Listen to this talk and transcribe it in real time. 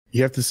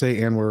You have to say,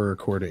 and we're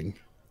recording.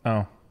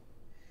 Oh.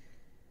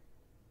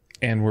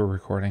 And we're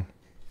recording.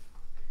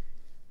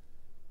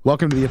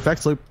 Welcome to the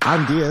Effects Loop.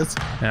 I'm Diaz.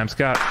 And I'm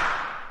Scott.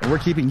 And we're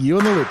keeping you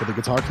in the loop with the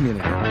guitar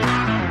community.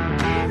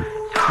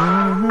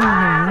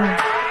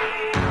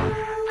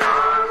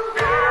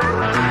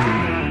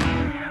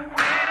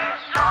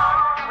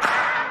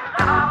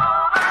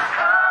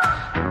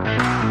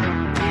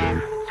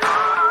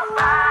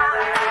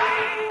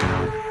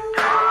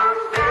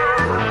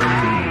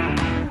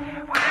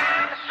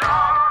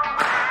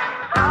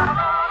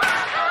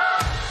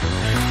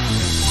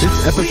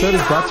 This episode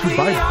is brought to you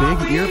by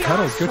Big Ear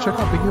Pedals. Go check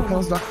out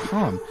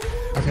bigearpedals.com.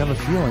 I have a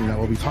feeling that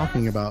we'll be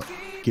talking about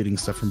getting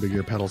stuff from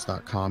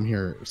bigearpedals.com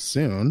here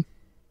soon.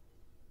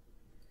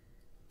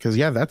 Because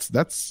yeah, that's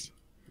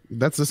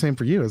the same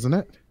for you, isn't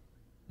it?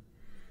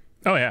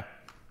 Oh yeah.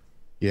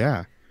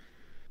 Yeah.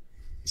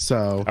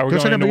 So are we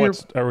going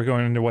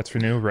into what's for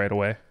new right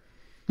away?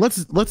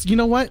 Let's you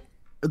know what?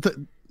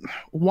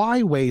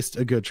 Why waste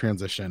a good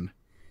transition?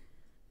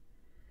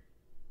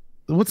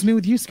 What's new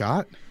with you,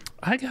 Scott?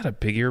 I got a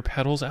Big Ear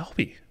Pedals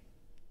Albee.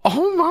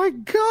 Oh my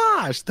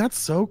gosh, that's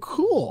so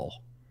cool.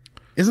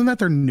 Isn't that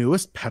their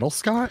newest pedal,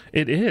 Scott?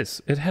 It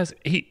is. It has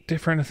 8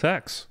 different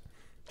effects.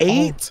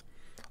 8?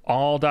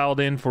 All dialed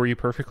in for you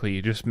perfectly.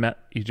 You just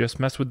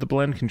mess with the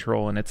blend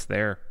control and it's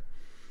there.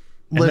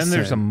 And then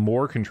there's a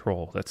more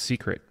control that's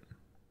secret.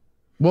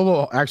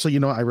 Well, actually, you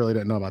know what? I really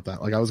didn't know about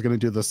that. Like I was going to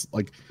do this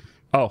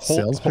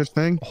sales pitch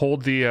thing.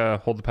 Hold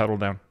the pedal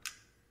down.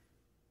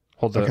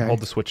 Hold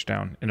the switch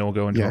down and it'll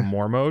go into a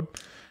more mode.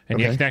 And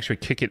you can actually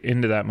kick it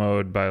into that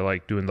mode by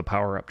like doing the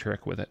power up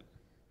trick with it.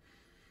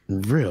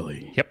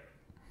 Really? Yep.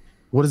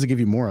 What does it give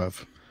you more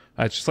of?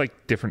 It's just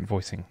like different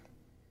voicing.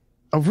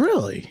 Oh,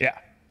 really? Yeah.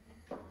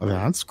 Oh,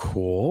 that's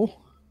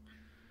cool.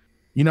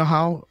 You know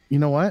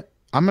what?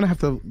 I'm going to have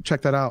to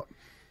check that out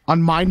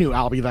on my new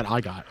Albee that I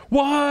got.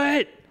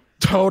 What?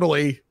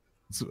 Totally.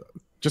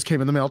 Just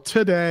came in the mail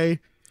today.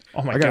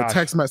 Oh my I got gosh. a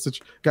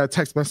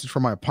text message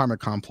from my apartment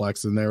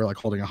complex, and they were like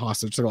holding a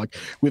hostage. They're like,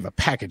 "We have a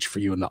package for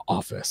you in the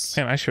office."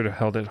 Man, I should have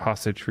held it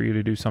hostage for you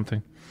to do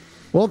something.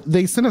 Well,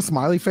 they sent a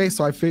smiley face,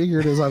 so I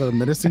figured it was either a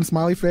menacing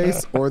smiley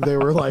face or they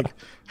were like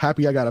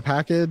happy I got a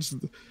package.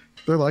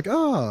 They're like,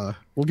 "Oh,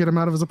 we'll get him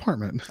out of his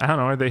apartment." I don't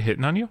know. Are they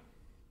hitting on you?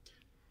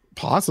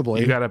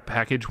 Possibly. You got a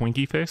package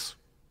winky face?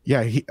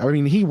 Yeah,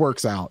 he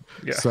works out.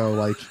 Yeah. So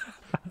like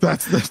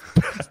that's the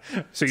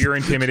So you're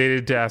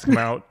intimidated to ask him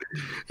out?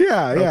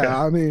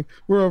 Yeah. I mean,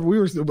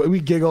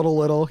 we giggled a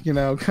little,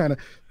 kind of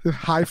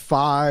high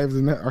fives,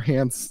 and our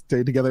hands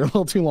stayed together a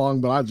little too long,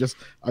 but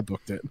I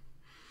booked it.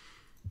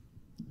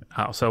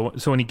 Oh, so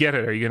when you get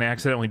it, are you going to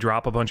accidentally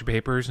drop a bunch of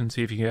papers and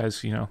see if you guys,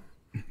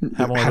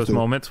 have one of those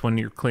moments when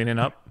you're cleaning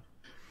up?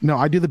 No,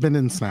 I do the bend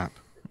and snap.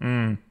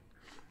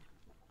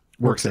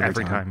 Works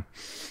every time.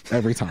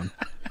 Every time.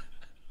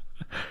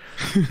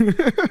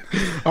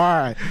 All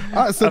right.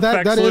 So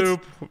that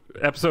Loop,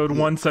 episode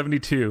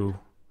 172,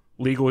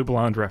 Legally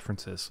Blonde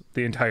references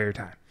the entire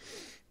time.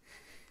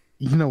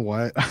 You know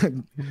what?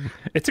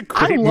 It's a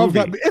great movie. I love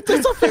that.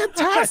 It's a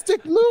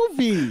fantastic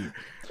movie.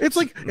 It's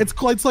like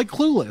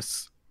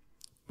Clueless.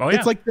 Oh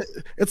yeah.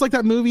 It's like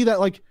that movie that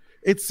like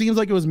it seems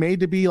like it was made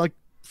to be like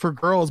for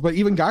girls, but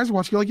even guys are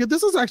watching like, yeah,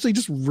 this is actually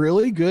just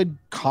really good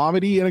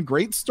comedy and a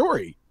great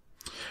story.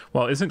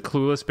 Well, isn't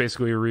Clueless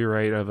basically a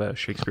rewrite of a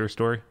Shakespeare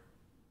story?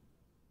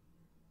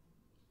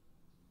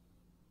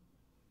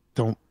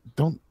 Don't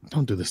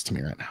do this to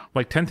me right now.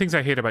 Like 10 Things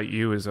I Hate About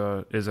You is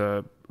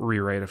a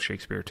rewrite of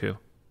Shakespeare too.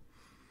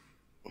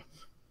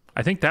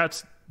 I think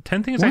that's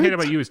 10 Things I Hate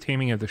About You is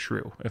Taming of the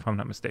Shrew, if I'm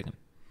not mistaken.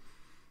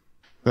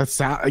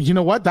 You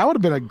know what? That would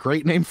have been a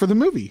great name for the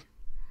movie.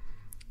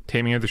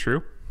 Taming of the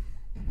Shrew?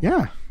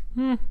 Yeah.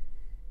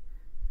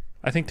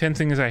 I think 10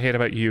 Things I Hate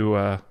About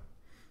You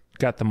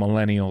got the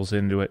millennials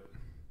into it.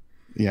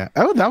 Yeah.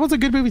 Oh, that was a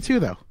good movie too,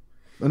 though.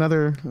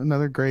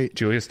 Another great.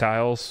 Julia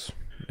Stiles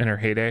in her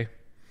heyday.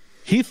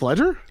 Heath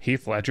Ledger.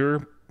 Who's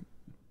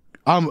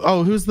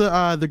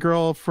the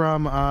girl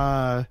from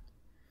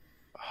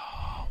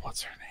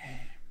what's her name?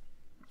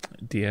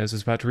 Diaz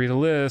is about to read a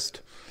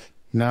list.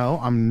 No,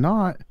 I'm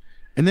not.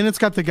 And then it's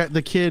got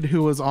the kid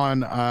who was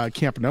on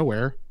Camp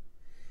Nowhere.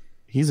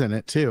 He's in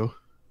it too.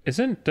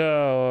 Isn't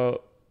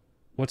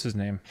what's his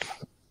name?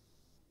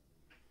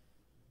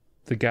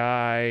 The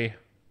guy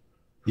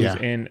who's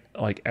in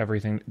like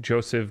everything.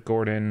 Joseph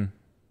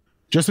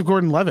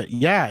Gordon-Levitt.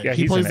 Yeah,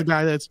 he plays the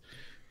guy that's.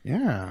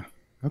 Yeah,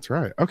 that's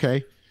right.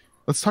 Okay,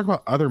 let's talk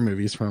about other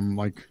movies from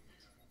like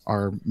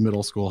our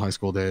middle school, high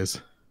school days.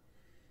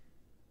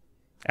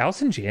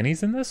 Allison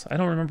Janney's in this? I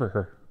don't remember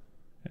her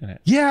in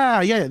it.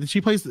 Yeah. She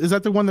plays. Is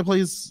that the one that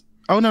plays?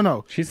 Oh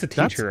no. She's the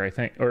teacher, I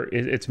think, or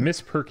it's Miss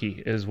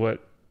Perky is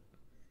what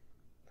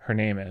her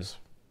name is.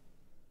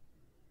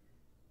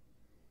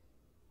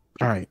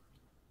 All right.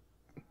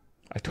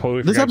 I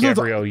totally forgot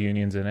Gabrielle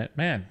Union's in it.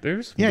 Man,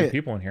 there's some good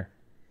people in here.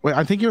 Wait,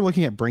 I think you're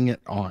looking at Bring It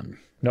On.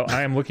 No,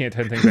 I am looking at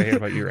 10 Things I Hate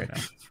About You right now.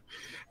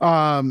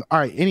 All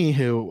right.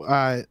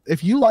 Anywho,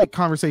 if you like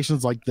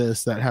conversations like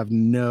this that have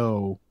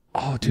no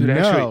Oh, dude,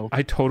 actually,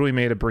 I totally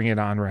made a Bring It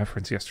On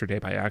reference yesterday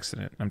by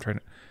accident. I'm trying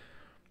to.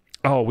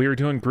 Oh, we were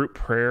doing group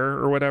prayer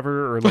or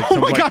whatever, or like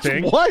some like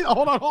thing. What?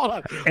 Hold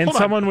on. And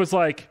someone was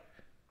like,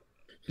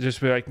 just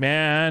be like,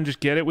 man,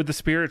 just get it with the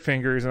spirit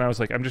fingers. And I was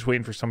like, I'm just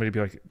waiting for somebody to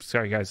be like,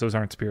 sorry guys, those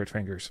aren't spirit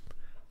fingers.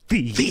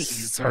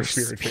 These are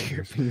spirit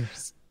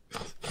fingers.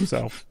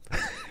 So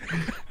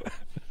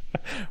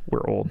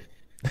we're old.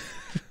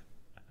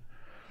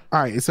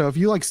 All right, so if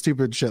you like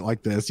stupid shit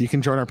like this, you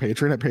can join our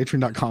Patreon at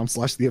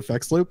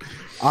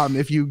patreon.com/theeffectsloop.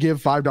 If you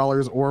give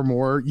 $5 or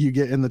more, you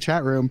get in the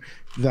chat room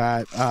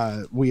that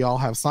we all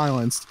have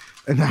silenced,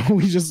 and now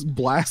we just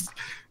blast,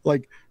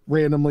 like,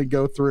 randomly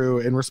go through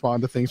and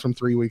respond to things from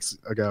 3 weeks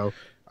ago.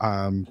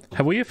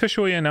 Have we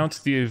officially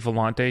announced the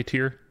Volante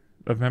tier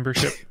of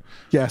membership?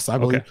 Yes, I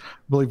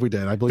believe we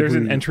did. I believe there's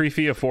an entry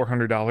fee of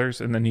 $400,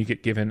 and then you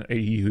get given a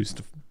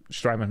used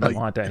Strymon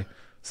Volante.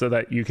 So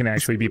that you can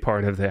actually be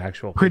part of the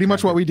actual. Pretty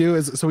much what we do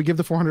is, so we give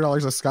the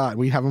 $400 to Scott.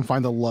 We have him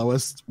find the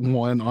lowest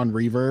one on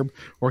Reverb,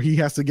 or he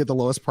has to get the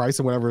lowest price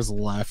of whatever is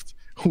left.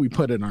 We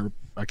put in our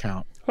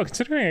account. Well,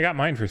 considering I got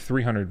mine for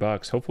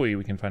 $300, hopefully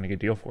we can find a good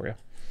deal for you.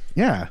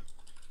 Yeah,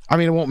 I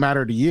mean, it won't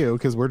matter to you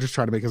because we're just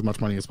trying to make as much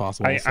money as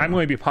possible. I'm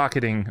going to be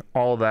pocketing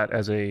all of that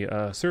as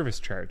a service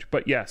charge,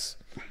 but yes.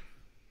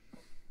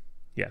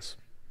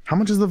 How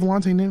much is the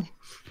Volante new?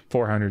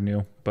 $400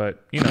 new,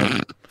 but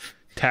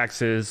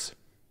taxes.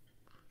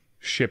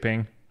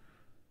 Shipping.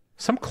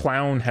 Some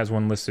clown has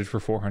one listed for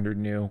 $400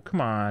 new.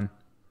 Come on.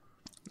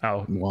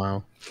 Oh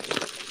wow.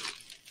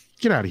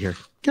 Get out of here.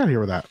 Get out of here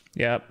with that.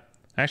 Yep.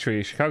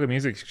 Actually, Chicago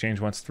Music Exchange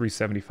wants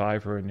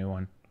 $375 for a new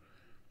one.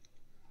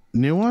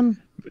 New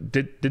one?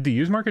 Did the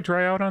used market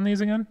dry out on these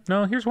again?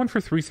 No, here's one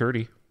for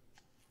 $330.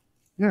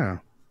 Yeah.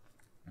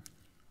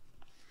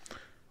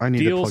 I need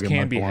deals to plug in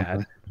can be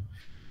had.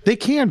 They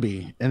can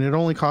be, and it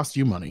only costs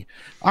you money.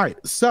 All right,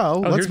 so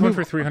let's here's one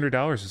for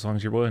 $300 as long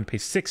as you're willing to pay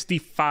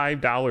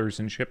 $65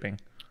 in shipping.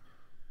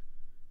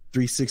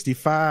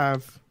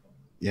 $365.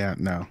 Yeah,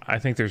 no. I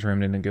think there's room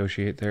to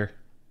negotiate there.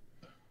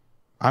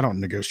 I don't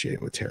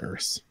negotiate with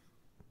terrorists.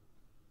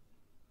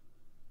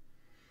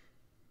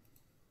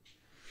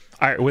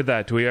 All right, with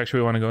that, do we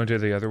actually want to go into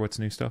the other what's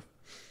new stuff?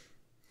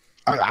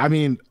 I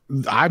mean,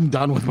 I'm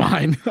done with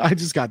mine. I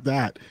just got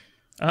that.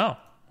 Oh,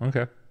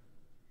 okay.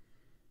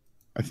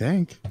 I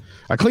think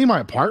I cleaned my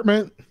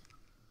apartment.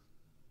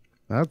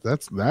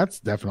 That's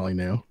definitely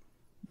new.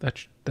 That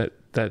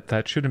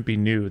shouldn't be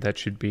new. That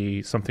should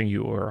be something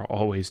you are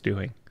always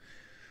doing.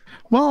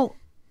 Well,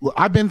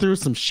 I've been through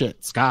some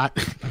shit, Scott.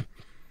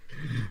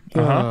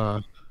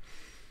 Yeah.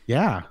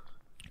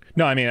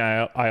 No, I mean,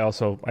 I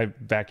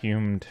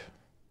vacuumed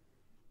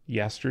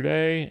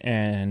yesterday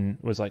and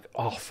was like,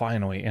 oh,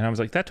 finally. And I was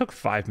like, that took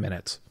 5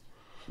 minutes.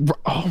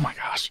 Oh my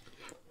gosh.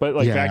 But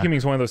like vacuuming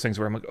is one of those things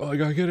where I'm like, oh, I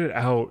gotta get it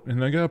out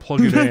and I gotta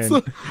plug it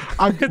in.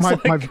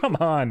 Come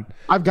on.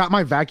 I've got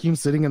my vacuum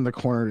sitting in the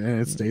corner and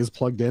it stays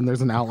plugged in.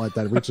 There's an outlet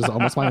that reaches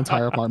almost my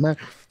entire apartment.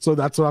 So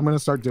that's what I'm gonna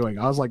start doing.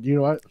 I was like, you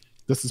know what?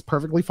 This is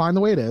perfectly fine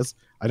the way it is.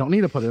 I don't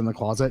need to put it in the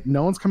closet.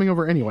 No one's coming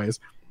over anyways.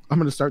 I'm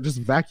gonna start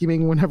just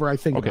vacuuming whenever I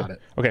think about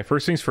it. Okay,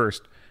 first things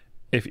first.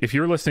 If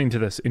you're listening to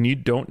this and you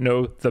don't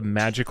know the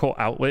magical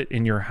outlet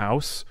in your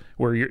house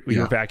where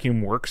your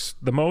vacuum works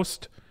the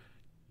most,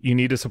 you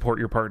need to support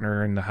your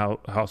partner in the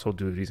household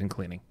duties and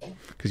cleaning,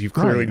 because you've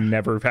clearly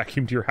never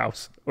vacuumed your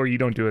house, or you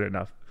don't do it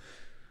enough.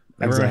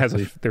 Everyone has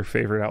their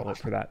favorite outlet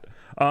for that.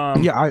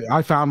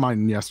 I found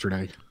mine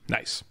yesterday.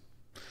 Nice.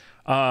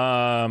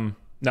 No,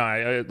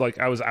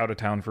 I was out of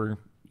town for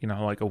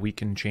like a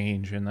week and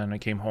change, and then I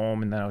came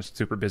home, and then I was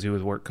super busy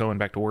with work, going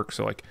back to work.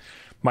 So like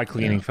my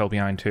cleaning fell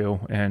behind too,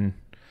 and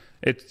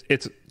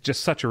it's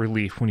just such a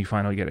relief when you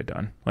finally get it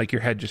done. Like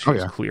your head just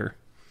feels clear.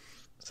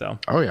 So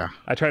I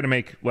try to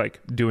make like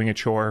doing a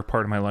chore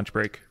part of my lunch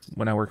break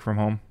when I work from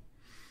home.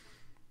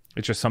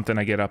 It's just something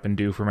I get up and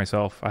do for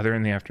myself, either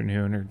in the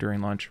afternoon or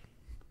during lunch.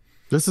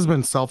 This has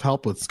been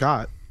self-help with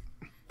Scott.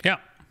 Yeah.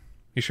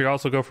 You should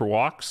also go for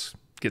walks,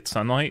 get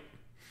sunlight,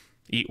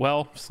 eat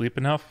well, sleep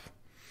enough,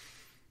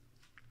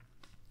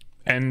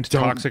 end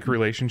toxic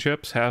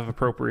relationships, have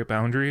appropriate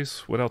boundaries.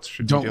 What else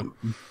should you do?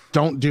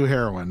 Don't do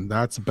heroin.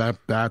 That's bad.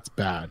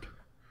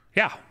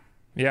 Yeah,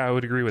 I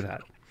would agree with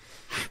that.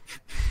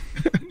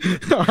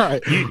 All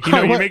right.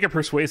 You make a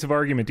persuasive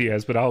argument,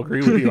 Diaz, but I'll agree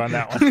with you on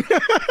that one.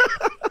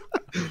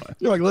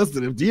 You're like,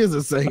 listen, if Diaz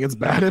is saying it's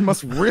bad, it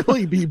must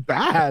really be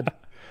bad.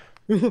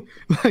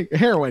 Like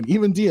heroin,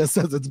 even Diaz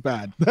says it's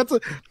bad.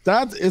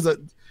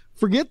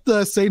 Forget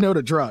the say no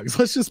to drugs.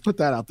 Let's just put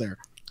that out there.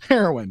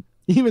 Heroin,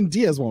 even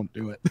Diaz won't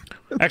do it.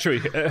 Actually,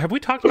 have we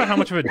talked about how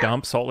much of a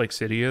dump Salt Lake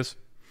City is?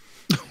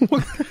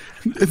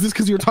 Is this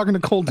because you were talking to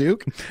Cole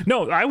Duke?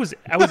 No, I was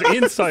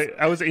in St. Luke.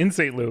 I was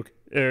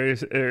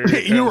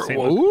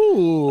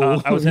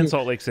in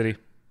Salt Lake City.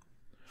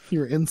 You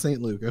were in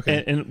St. Luke,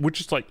 okay. And we're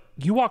just like,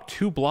 you walk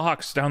 2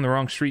 blocks down the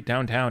wrong street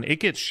downtown, it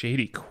gets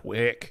shady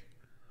quick.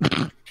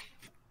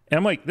 And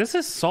I'm like, this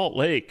is Salt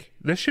Lake.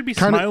 This should be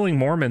smiling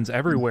Mormons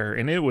everywhere,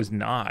 and it was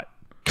not.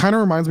 Kind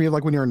of reminds me of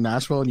like when you're in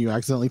Nashville and you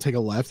accidentally take a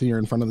left and you're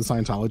in front of the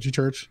Scientology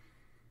church.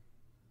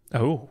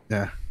 Oh.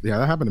 Yeah,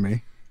 that happened to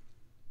me.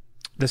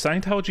 The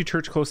Scientology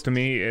church close to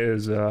me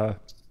is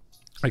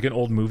like an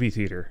old movie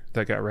theater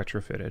that got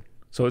retrofitted.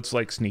 So it's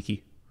like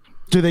sneaky.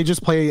 Do they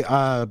just play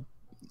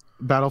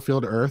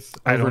Battlefield Earth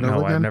over I don't and know.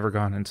 over again? I've never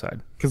gone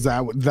inside. Because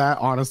that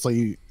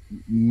honestly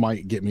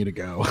might get me to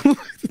go.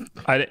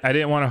 I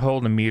didn't want to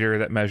hold a meter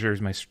that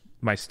measures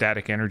my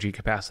static energy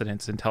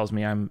capacitance and tells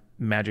me I'm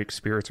magic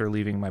spirits are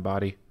leaving my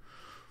body.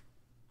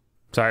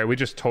 Sorry, we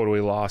just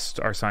totally lost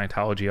our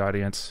Scientology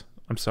audience.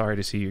 I'm sorry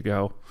to see you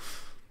go.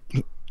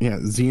 Yeah,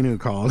 Xenu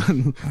called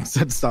and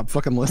said stop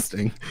fucking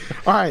listening.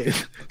 All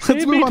right,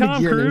 let's move on to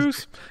Gear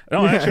News.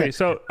 No, actually,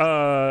 so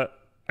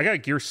I got a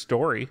gear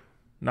story,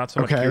 not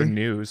so much gear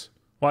news.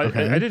 Well,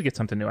 I did get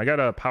something new. I got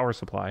a power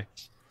supply.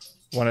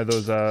 One of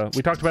those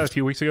we talked about a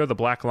few weeks ago, the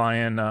Black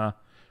Lion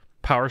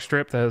power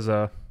strip that has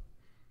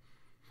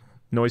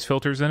noise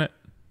filters in it.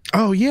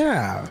 Oh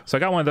yeah. So I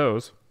got one of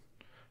those,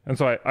 and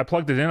so I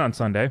plugged it in on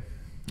Sunday,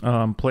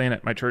 playing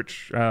at my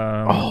church.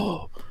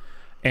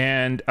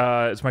 And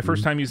it's my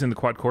first time using the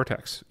Quad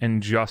Cortex,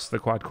 and just the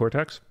Quad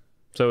Cortex.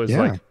 So it's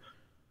like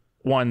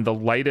the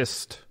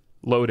lightest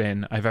load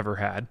in I've ever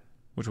had,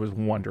 which was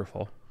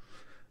wonderful.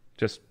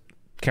 Just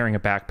carrying a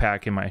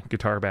backpack in my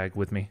guitar bag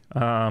with me.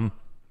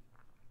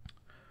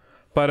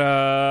 But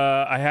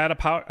I had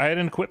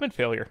an equipment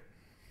failure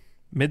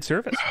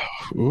mid-service.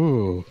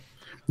 Ooh,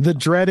 the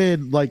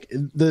dreaded, like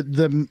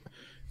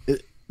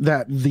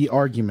the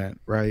argument,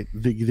 right?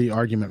 The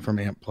argument from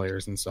amp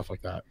players and stuff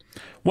like that.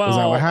 Well, is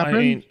that what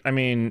happened? I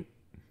mean,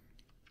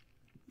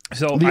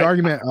 so the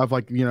argument of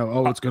like,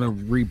 it's going to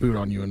reboot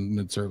on you in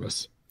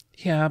mid-service.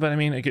 Yeah, but I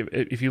mean,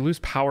 if you lose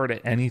power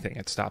to anything,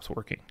 it stops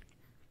working.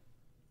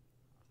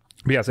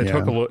 But yes,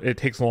 it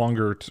takes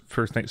longer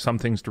for some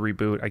things to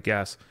reboot, I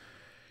guess.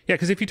 Yeah,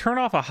 because if you turn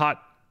off a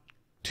hot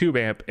tube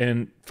amp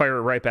and fire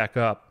it right back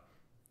up,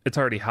 it's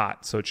already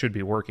hot, so it should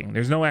be working.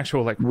 There's no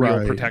actual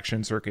real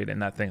protection circuit in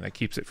that thing that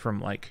keeps it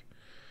from like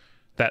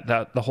that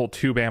the whole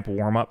tube amp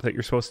warm up that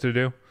you're supposed to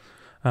do.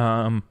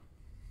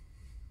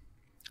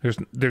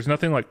 There's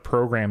nothing like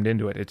programmed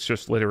into it. It's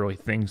just literally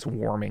things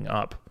warming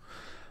up.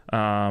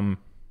 No,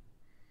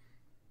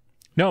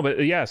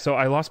 but yeah, so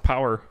I lost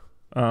power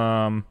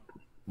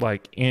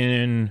like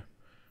in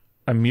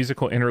a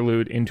musical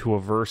interlude into a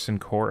verse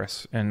and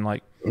chorus, and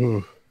like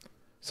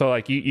so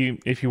like you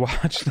if you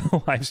watch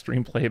the live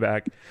stream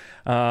playback,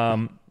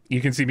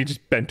 you can see me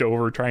just bent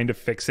over trying to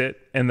fix it,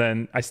 and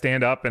then I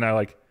stand up and I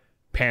like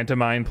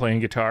pantomime playing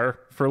guitar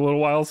for a little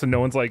while, so no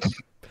one's like,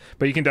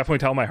 but you can definitely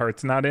tell my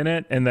heart's not in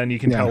it, and then you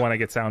can tell when I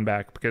get sound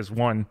back, because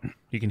one,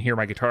 you can hear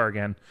my guitar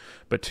again,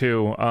 but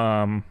two, you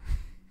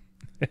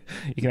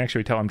can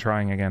actually tell I'm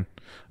trying again.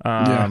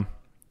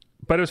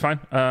 But it was fine.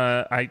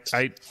 I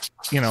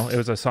it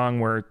was a song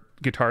where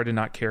guitar did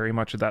not carry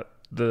much of that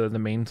the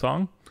main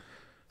song,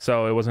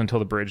 so it wasn't until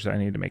the bridge that I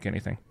needed to make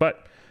anything.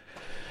 But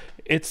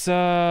it's I'm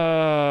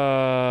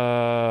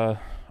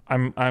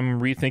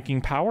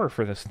rethinking power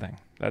for this thing.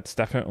 That's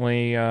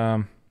definitely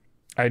I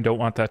don't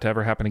want that to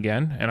ever happen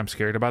again, and I'm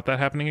scared about that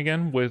happening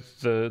again with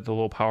the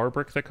little power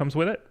brick that comes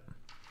with it.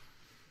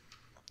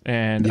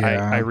 And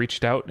I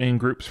reached out in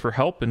groups for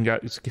help and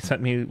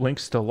sent me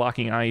links to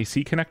locking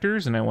IEC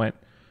connectors, and I went,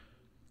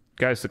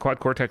 guys, the Quad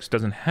Cortex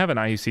doesn't have an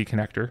IEC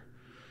connector,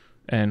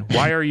 and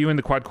why are you in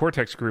the Quad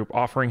Cortex group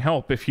offering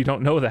help if you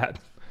don't know that?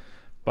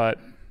 But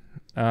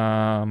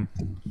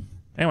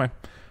anyway,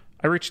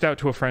 I reached out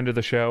to a friend of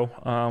the show.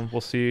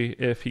 We'll see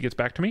if he gets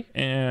back to me,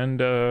 and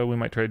we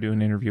might try to do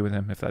an interview with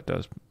him if that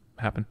does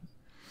happen.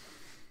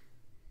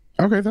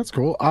 Okay, that's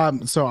cool.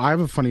 So I have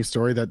a funny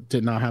story that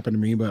did not happen to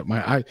me, but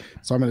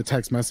so I'm in a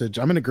text message.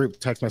 I'm in a group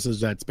text message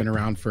that's been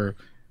around for,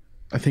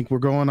 I think we're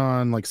going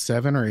on like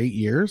 7 or 8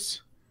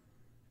 years.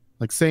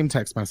 Like same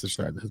text message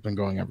thread has been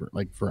going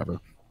forever.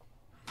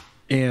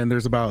 And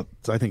there's about,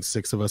 I think,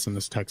 6 of us in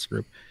this text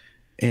group.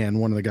 And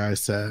one of the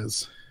guys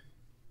says,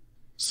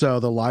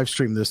 so the live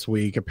stream this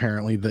week,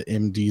 apparently the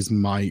MD's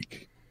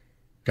mic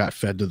got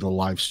fed to the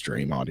live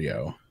stream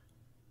audio.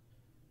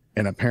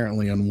 And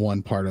apparently on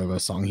one part of a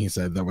song, he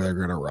said that we're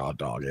going to raw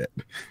dog it.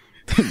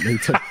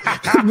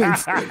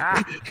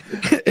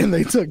 and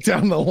they took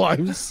down the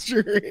live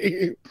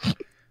stream.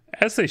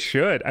 As they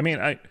should. I mean,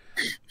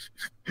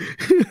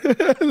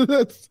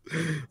 that's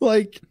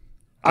like,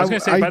 I was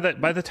going to say,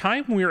 by the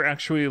time we were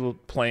actually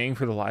playing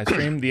for the live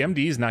stream, the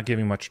MD is not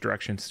giving much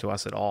directions to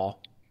us at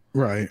all.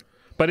 Right.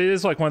 But it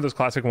is like one of those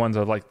classic ones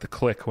of like the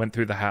click went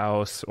through the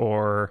house,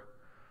 or,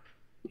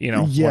 one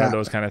of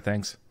those kind of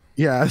things.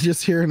 Yeah,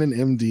 just hearing an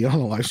MD on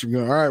the live stream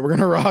going, all right, we're going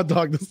to raw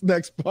dog this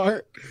next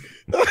part.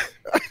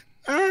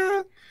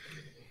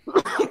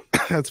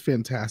 That's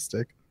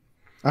fantastic.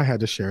 I had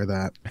to share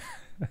that.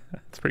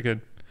 That's pretty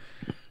good.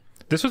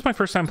 This was my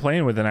first time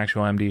playing with an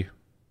actual MD.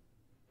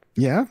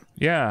 Yeah?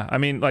 Yeah. I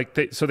mean, like,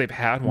 they've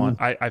had one.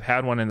 I've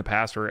had one in the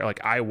past, or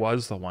like I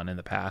was the one in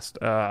the past.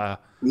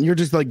 You're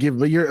just like,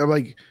 you're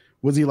like,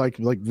 was he like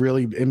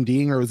really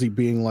MDing, or was he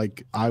being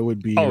like, I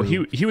would be? Oh,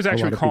 he was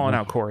actually calling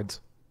out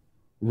chords.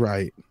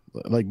 Right.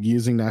 Like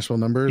using Nashville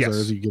numbers, yes. Or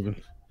is he giving?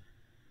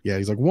 Yeah,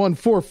 he's like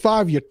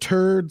 145, you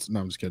turds.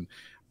 No, I'm just kidding.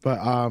 But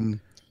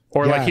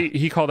or like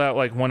he called out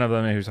like one of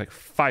them, and he was like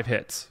 5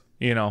 hits,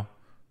 you know.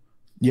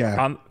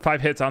 Yeah. On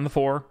 5 hits on the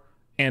 4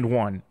 and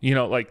 1. You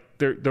know, like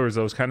there was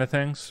those kind of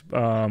things.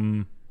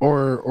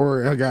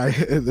 Or a guy,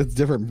 it's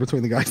different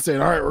between the guy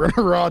saying, all right, we're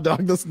gonna raw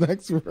dog this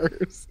next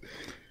verse.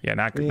 Yeah,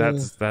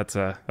 that's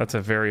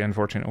a very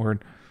unfortunate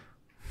word.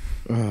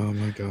 Oh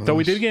my god. So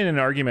we did get in an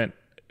argument.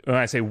 When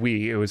I say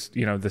we, it was,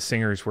 you know, the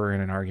singers were in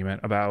an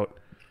argument about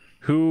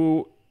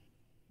who,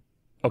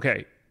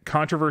 okay,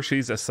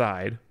 controversies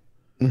aside,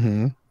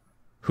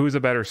 who's a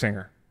better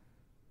singer?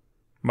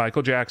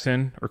 Michael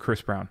Jackson or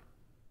Chris Brown?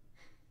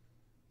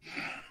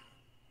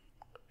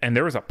 And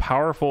there was a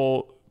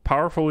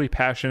powerfully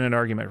passionate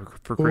argument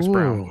for Chris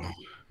Brown.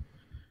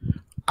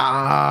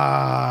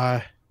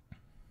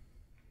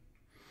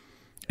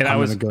 And I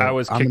was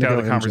kicked out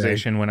of the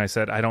conversation when I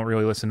said I don't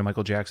really listen to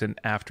Michael Jackson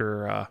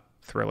after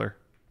Thriller.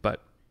 But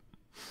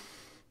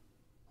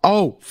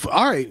all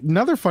right,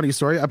 another funny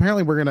story.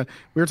 Apparently, we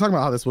were talking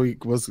about how this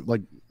week was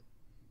like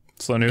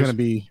slow news. Going to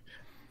be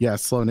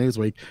slow news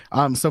week.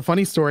 So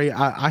funny story.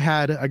 I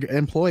had an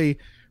employee.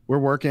 We're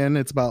working.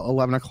 It's about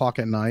 11 o'clock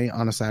at night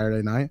on a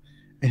Saturday night,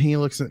 and he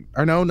looks at,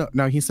 or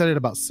no, he said it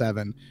about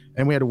 7,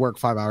 and we had to work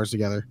 5 hours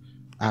together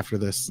after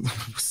this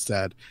was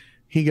said.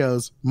 He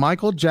goes,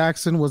 Michael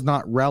Jackson was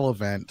not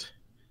relevant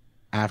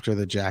after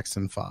the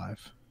Jackson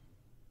 5.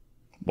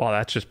 Well,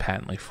 that's just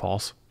patently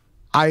false.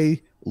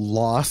 I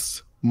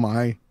lost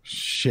my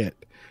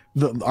shit.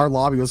 Our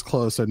lobby was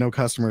closed, so no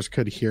customers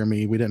could hear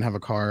me. We didn't have a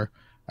car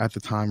at the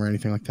time or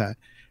anything like that.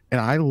 And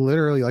I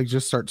literally like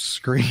just start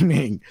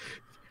screaming.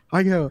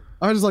 I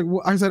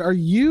said, are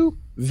you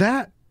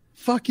that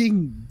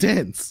fucking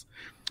dense?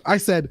 I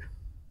said,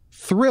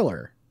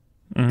 Thriller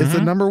is the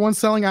 #1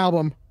 selling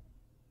album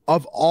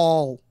of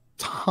all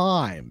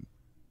time.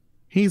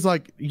 He's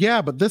like,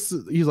 yeah, but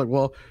he's like,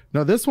 well,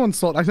 no, this one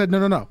sold. I said,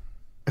 no.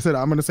 I said,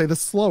 I'm going to say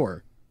this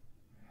slower.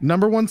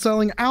 #1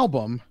 selling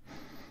album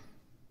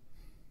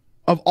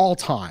of all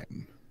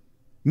time.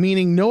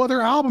 Meaning no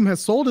other album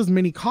has sold as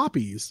many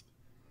copies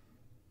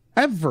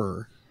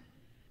ever.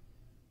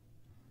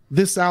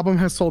 This album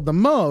has sold the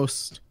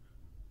most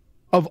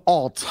of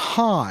all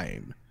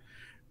time.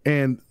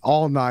 And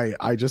all night,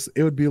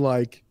 it would be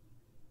like,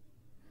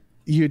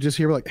 you just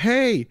hear like,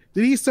 hey,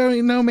 did he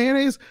say no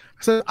mayonnaise?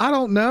 I said, I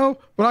don't know,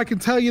 but I can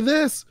tell you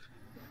this.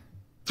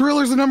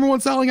 Thriller's the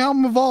 #1 selling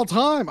album of all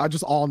time. I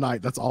just all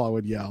night, that's all I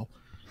would yell.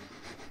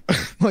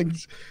 Like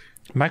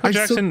Michael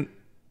Jackson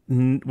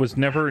was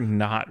never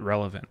not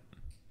relevant.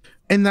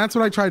 And that's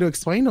what I tried to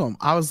explain to him.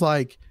 I was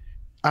like,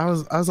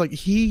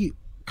 he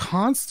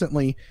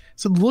constantly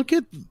said, look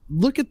at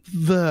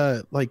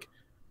the like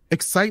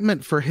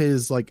excitement for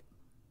his like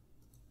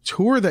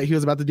tour that he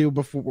was about to do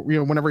before, you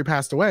know, whenever he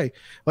passed away.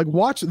 Like,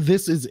 watch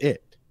This Is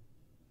It.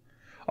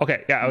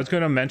 Okay, yeah, I was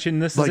going to mention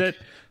This Is It.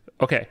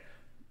 Okay.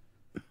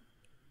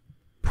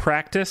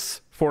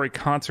 Practice for a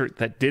concert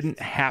that didn't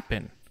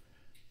happen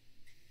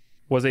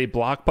was a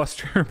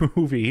blockbuster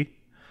movie.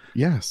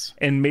 Yes.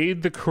 And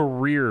made the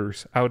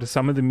careers out of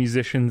some of the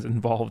musicians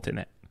involved in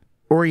it.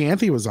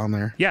 Orianthi was on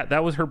there. Yeah,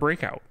 that was her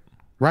breakout.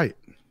 Right.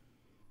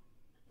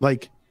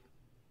 Like,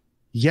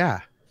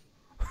 yeah.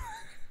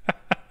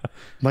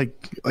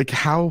 like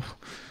how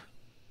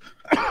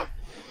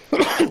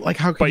like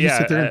how could you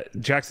sit there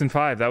Jackson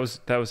 5, that was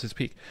his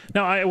peak.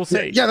 Now I will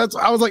say I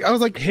was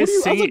like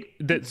his singing,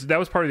 that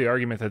was part of the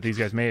argument that these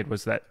guys made,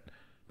 was that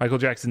Michael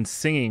Jackson's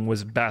singing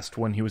was best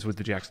when he was with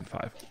the Jackson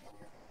 5.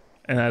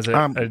 And as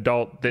an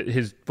adult, that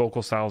his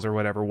vocal styles or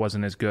whatever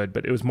wasn't as good,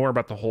 but it was more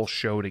about the whole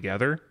show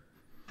together.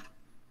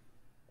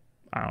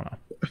 I don't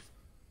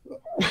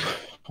know.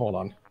 Hold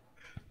on.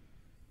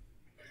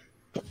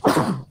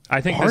 I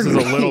think this is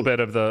a little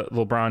bit of the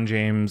LeBron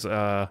James,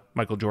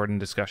 Michael Jordan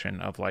discussion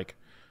of like,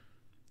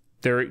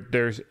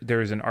 there's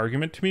an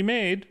argument to be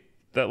made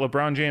that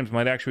LeBron James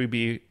might actually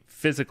be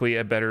physically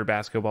a better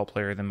basketball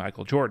player than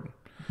Michael Jordan.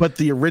 But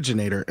the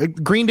originator,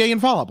 Green Day and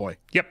Fall Out Boy.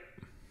 Yep.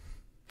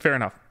 Fair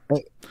enough.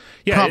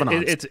 Yeah,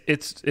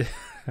 it's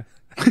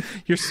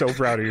you're so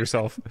proud of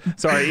yourself.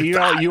 Sorry,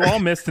 you all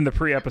missed in the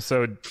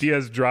pre-episode.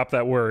 Diaz dropped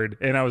that word,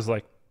 and I was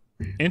like,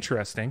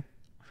 interesting.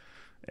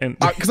 And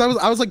because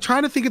I was like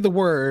trying to think of the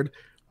word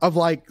of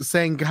like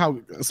saying how.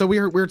 So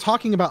we were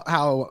talking about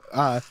how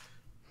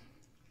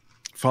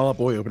Fall Out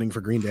Boy opening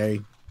for Green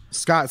Day.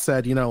 Scott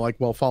said, you know, like,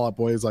 well, Fall Out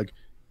Boy is like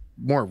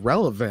more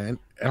relevant,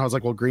 and I was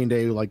like, well, Green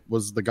Day like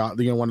was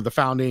one of the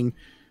founding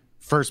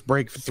first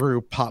breakthrough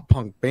pop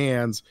punk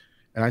bands.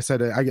 And I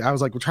said, I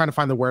was like trying to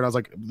find the word. I was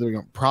like,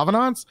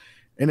 provenance,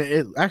 and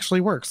it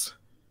actually works.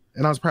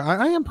 And I was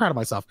I am proud of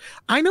myself.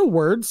 I know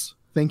words.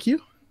 Thank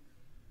you.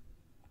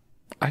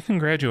 I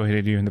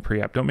congratulated you in the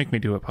pre-app. Don't make me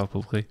do it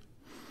publicly.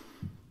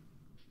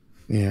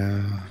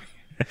 Yeah.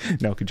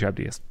 No, good job,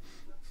 Diaz.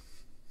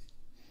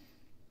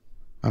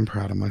 I'm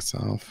proud of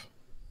myself.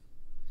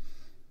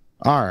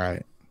 All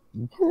right.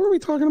 What were we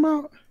talking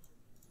about?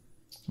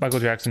 Michael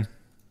Jackson.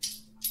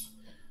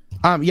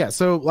 Yeah,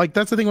 so like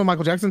that's the thing with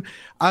Michael Jackson.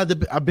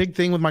 A big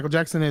thing with Michael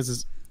Jackson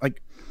is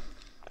like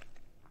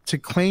to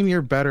claim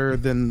you're better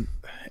than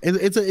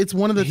it's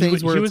one of the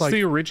things where he it's was like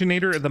the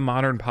originator of the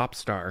modern pop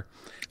star.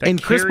 And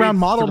Chris Brown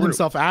modeled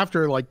himself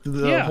after like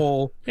the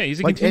whole. Yeah, he's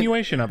a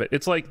continuation of it.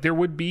 It's like there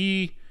would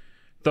be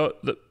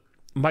the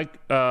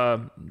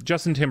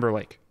Justin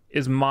Timberlake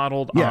is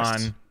modeled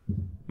on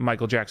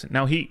Michael Jackson.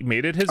 Now he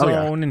made it his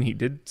own and he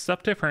did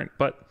stuff different,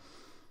 but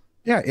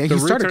yeah, he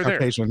started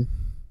Caucasian.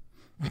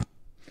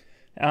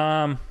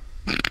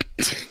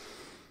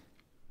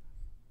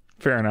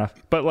 Fair enough.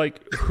 But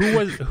like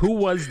who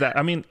was that?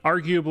 I mean,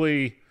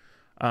 arguably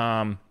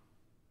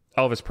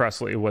Elvis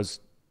Presley was.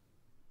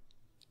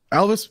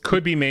 Elvis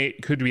could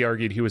be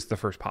argued he was the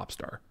first pop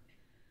star.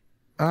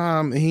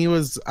 He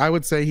was, I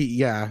would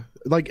say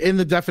like in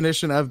the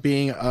definition of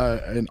being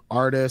an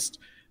artist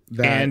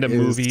and a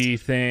movie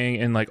thing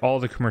and like all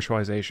the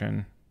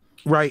commercialization.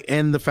 Right.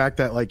 And the fact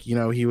that like, you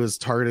know, he was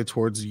targeted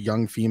towards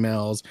young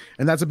females.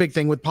 And that's a big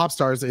thing with pop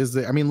stars is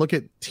that, I mean, look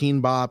at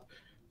Teen Bop,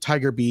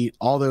 Tiger Beat,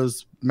 all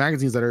those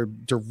magazines that are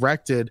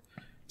directed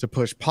to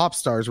push pop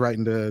stars right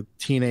into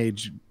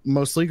teenage,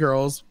 mostly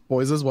girls,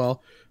 boys as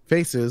well,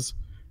 faces.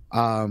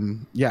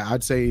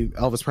 I'd say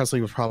Elvis Presley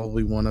was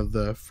probably one of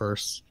the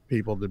first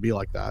people to be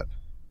like that.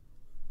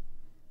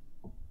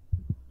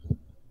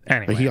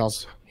 Anyway,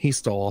 but he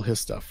stole all his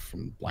stuff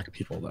from black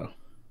people, though.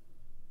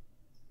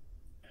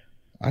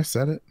 I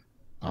said it.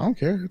 I don't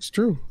care. It's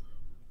true.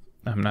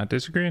 I'm not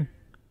disagreeing.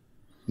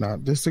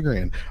 Not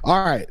disagreeing.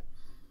 All right.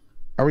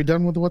 Are we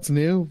done with what's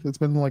new? It's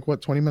been like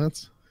 20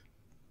 minutes?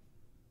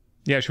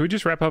 Yeah. Should we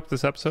just wrap up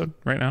this episode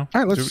right now?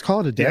 All right. Let's just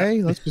call it a day.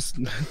 Yeah. Let's just.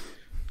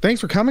 Thanks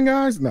for coming,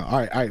 guys. No,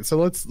 all right. So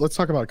let's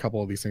talk about a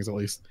couple of these things at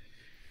least.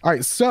 All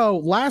right. So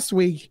last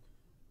week,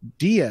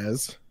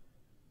 Diaz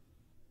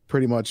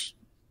pretty much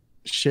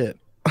shit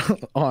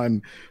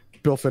on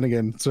Bill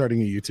Finnegan starting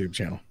a YouTube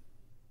channel.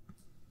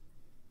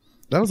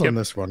 That was on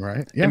this one,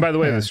 right? Yeah. And by the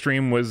way, the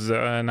stream was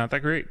not that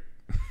great.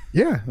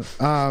 Yeah.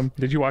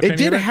 Did you watch it?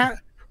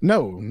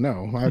 No,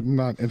 I'm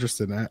not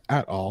interested in that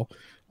at all.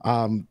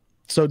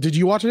 So did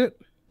you watch it?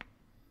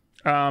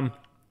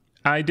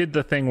 I did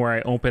the thing where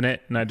I open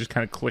it and I just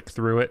kind of click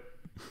through it.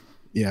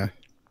 Yeah.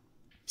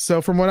 So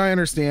from what I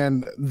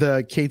understand,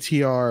 the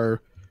KTR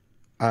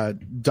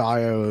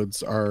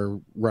diodes are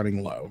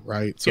running low,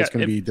 right? So it's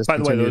going to be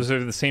discontinued. By the way, those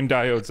are the same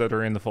diodes that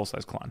are in the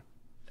full-size Klon.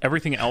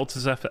 Everything else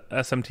is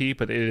SMT,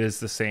 but it is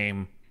the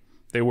same.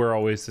 They were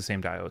always the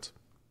same diodes.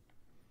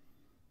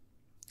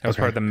 That was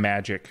part of the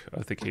magic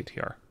of the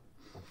KTR.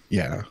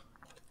 Yeah.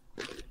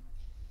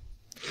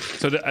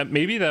 So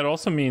maybe that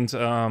also means...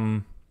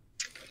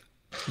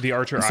 the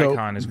Archer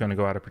Icon is going to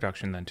go out of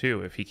production then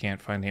too if he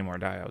can't find any more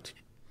diodes.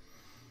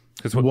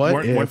 Because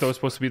weren't those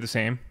supposed to be the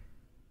same?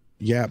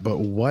 Yeah, but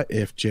what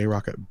if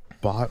J-Rocket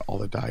bought all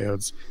the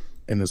diodes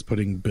and is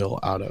putting Bill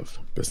out of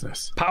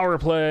business? Power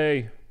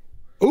play.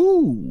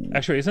 Ooh.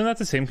 Actually, isn't that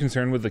the same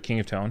concern with the King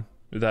of Tone?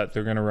 That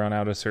they're going to run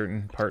out of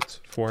certain parts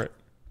for it?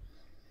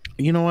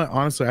 You know what?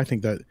 Honestly, I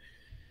think that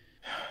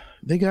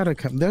they gotta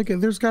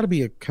there's got to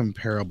be a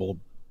comparable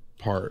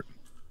part.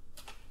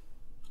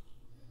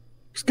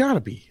 There's got to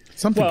be.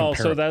 Something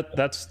comparable. So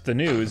that's the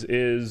news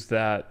is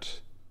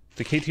that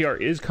the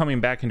KTR is coming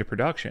back into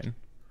production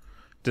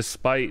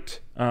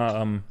despite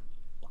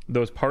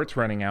those parts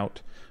running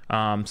out.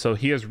 So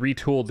he has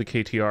retooled the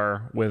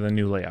KTR with a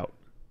new layout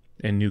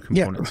and new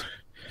components. Yeah.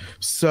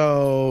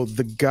 So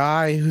the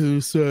guy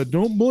who said,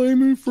 "Don't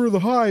blame me for the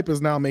hype,"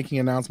 is now making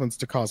announcements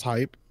to cause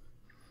hype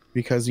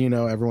because, you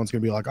know, everyone's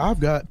going to be like, "I've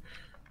got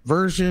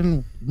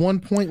version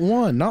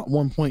 1.1, not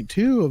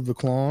 1.2 of the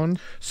Klon."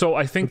 So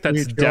I think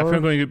that's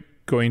definitely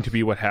going to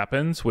be what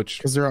happens,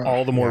 which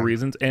all the more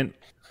reasons. And,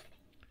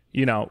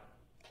 you know,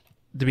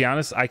 to be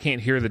honest, I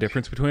can't hear the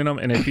difference between them.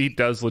 And if he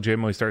does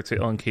legitimately start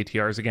selling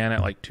KTRs again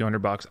at like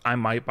 $200, I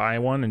might buy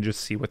one and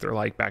just see what they're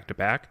like back to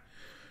back.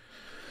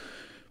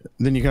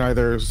 Then you can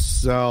either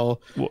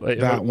sell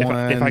that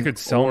one. If I could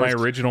sell my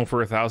original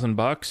for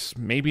 $1,000,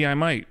 maybe I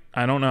might.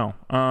 I don't know.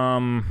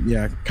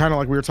 Yeah, kind of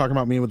like we were talking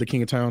about me with the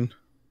King of Tone.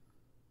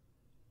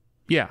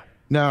 Yeah.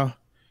 No,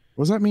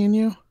 was that me and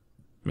you?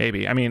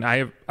 Maybe. I mean,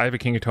 I have a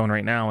King of Tone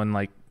right now, and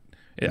like,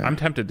 I'm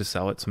tempted to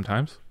sell it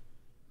sometimes.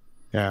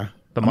 Yeah,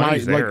 the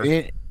money's there.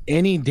 Like,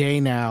 any day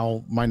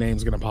now, my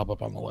name's gonna pop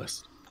up on the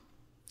list.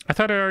 I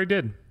thought I already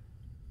did.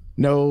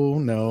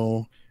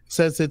 No. It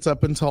says it's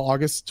up until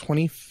August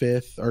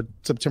 25th or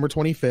September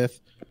 25th.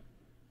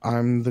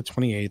 I'm the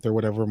 28th or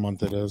whatever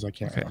month it is. I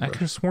can't remember. I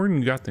could have sworn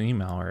you got the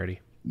email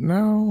already.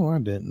 No, I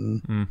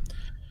didn't.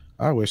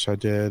 I wish I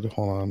did.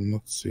 Hold on.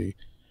 Let's see.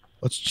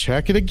 Let's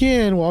check it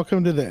again.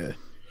 Welcome to the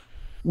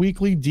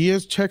weekly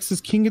Diaz checks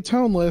his King of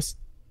Tone list.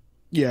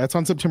 Yeah, it's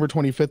on September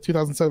 25th,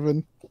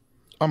 2007.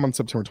 I'm on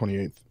September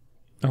 28th.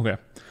 Okay.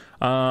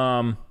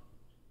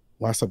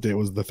 Last update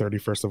was the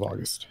 31st of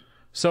August.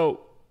 So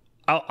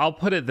I'll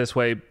put it this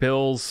way.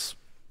 Bill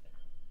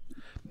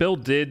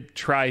did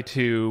try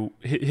to,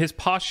 his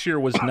posture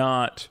was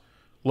not,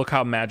 look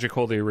how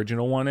magical the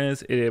original one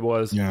is. It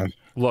was,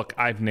 look,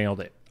 I've nailed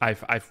it.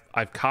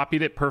 I've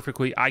copied it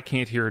perfectly. I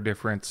can't hear a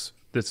difference.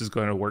 This is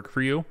going to work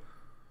for you.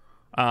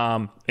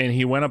 And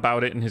he went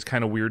about it in his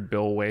kind of weird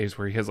Bill ways,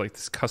 where he has like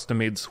this custom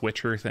made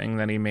switcher thing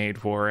that he made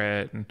for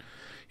it, and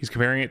he's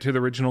comparing it to the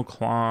original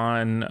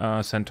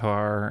Klon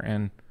Centaur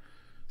and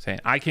saying,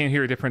 I can't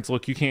hear a difference.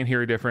 Look, you can't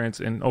hear a difference.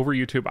 And over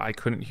YouTube, I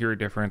couldn't hear a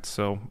difference.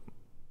 So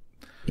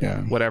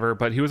yeah, whatever.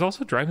 But he was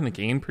also driving the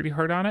gain pretty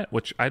hard on it,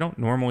 which I don't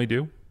normally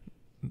do.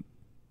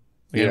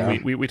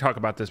 Again, we talk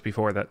about this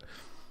before, that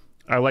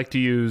I like to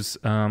use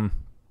the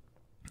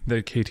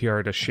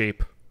KTR to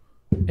shape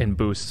and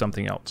boost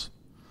something else,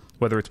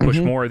 whether it's push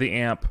more of the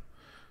amp.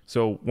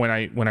 So when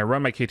I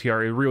run my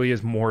KTR, it really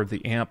is more of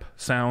the amp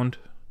sound,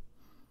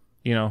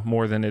 you know,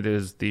 more than it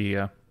is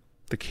the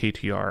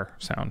KTR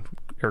sound,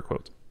 air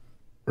quotes.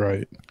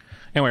 Right.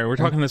 Anyway, we're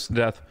talking this to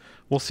death.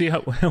 We'll see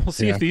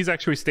if these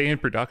actually stay in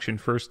production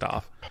first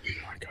off,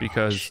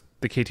 because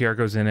the KTR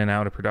goes in and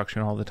out of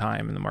production all the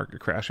time, and the market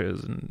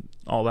crashes and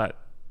all that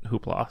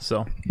hoopla.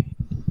 So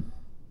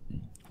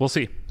we'll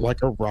see.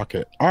 Like a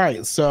rocket. All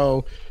right,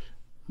 so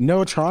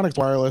Noatronics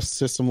wireless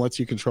system lets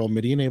you control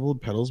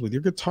MIDI-enabled pedals with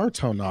your guitar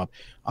tone knob.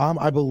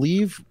 I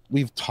believe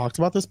we've talked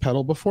about this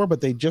pedal before,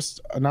 but they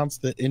just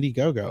announced the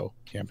Indiegogo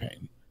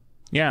campaign.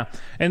 Yeah,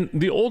 and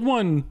the old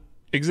one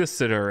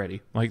existed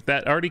already. Like,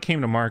 that already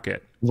came to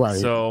market. Right.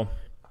 So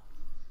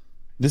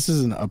this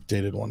is an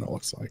updated one, it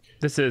looks like.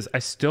 I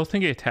still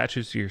think it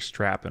attaches to your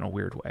strap in a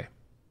weird way.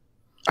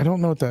 I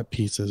don't know what that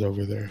piece is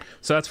over there.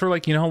 So that's for,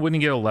 like, you know, when you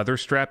get a leather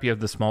strap, you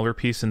have the smaller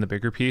piece and the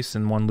bigger piece,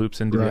 and one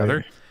loops into the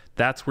other.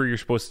 That's where you're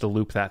supposed to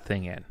loop that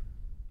thing in.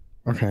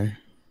 Okay.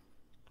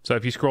 So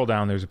if you scroll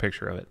down, there's a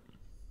picture of it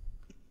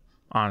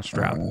on a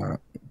strap.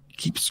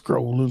 Keep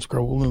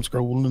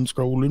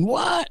scrolling.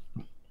 What?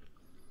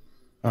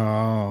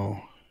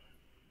 Oh.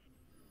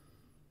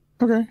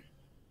 Okay.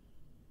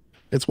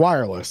 It's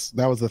wireless.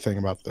 That was the thing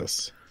about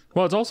this.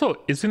 Well,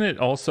 isn't it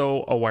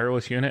also a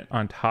wireless unit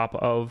on top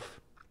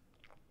of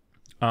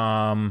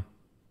a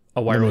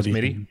wireless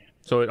MIDI?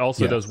 So it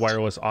also does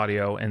wireless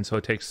audio, and so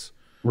it takes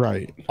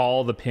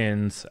all the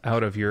pins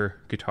out of your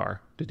guitar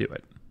to do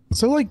it.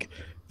 So, like,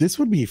 this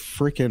would be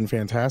freaking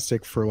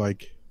fantastic for,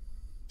 like,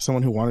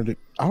 someone who wanted to.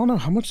 I don't know,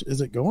 how much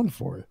is it going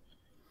for?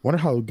 Wonder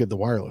how good the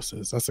wireless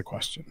is. That's the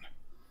question.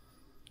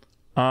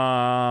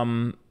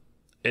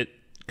 It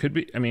could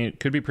be. I mean, it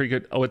could be pretty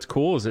good. Oh, what's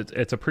cool is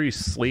it's a pretty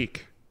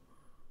sleek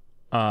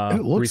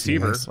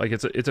receiver. Nice. Like,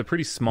 it's a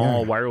pretty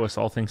small wireless,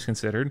 all things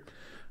considered.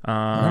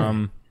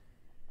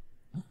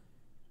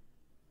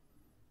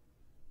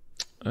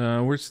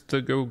 Where's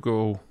the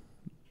go?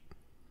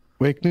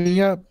 Wake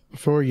me up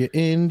for your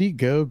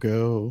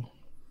Indiegogo.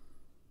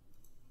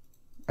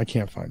 I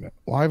can't find it.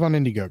 Live on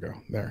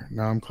Indiegogo. There.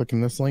 Now I'm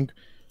clicking this link.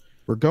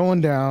 We're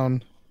going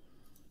down.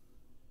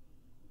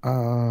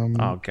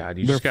 Oh God,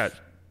 you just got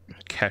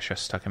Kesha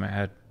stuck in my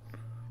head.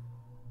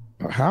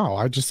 How?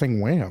 I just sang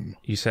Wham.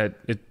 You said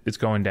it's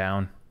going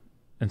down,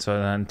 and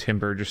so then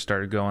Timber just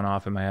started going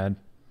off in my head.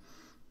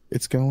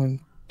 It's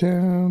going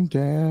down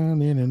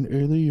in an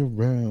earlier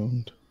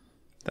round.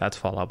 That's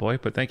Fall Out Boy,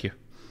 but thank you.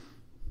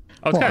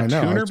 Oh, it's got a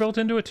tuner built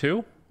into it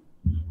too?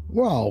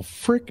 Well,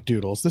 frick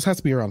doodles. This has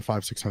to be around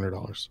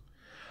 $500-600.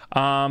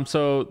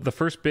 So the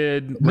first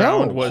bid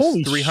round was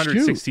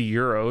 360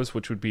 euros,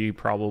 which would be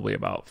probably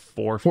about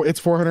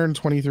it's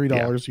 $423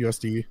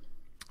 USD.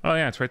 Oh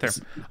yeah, it's right there.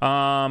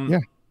 Yeah.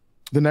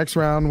 The next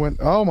round went,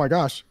 oh my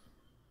gosh,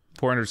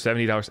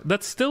 $470.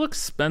 That's still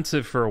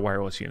expensive for a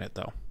wireless unit,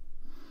 though.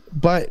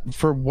 But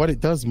for what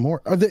it does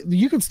more,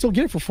 you can still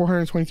get it for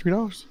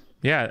 $423.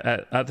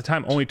 Yeah, at the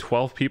time, only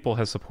 12 people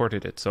have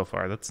supported it so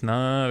far. That's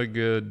not a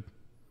good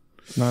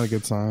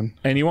sign.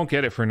 And you won't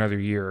get it for another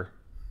year.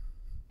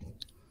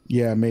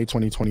 Yeah, May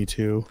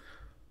 2022.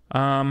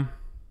 But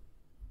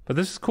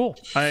this is cool.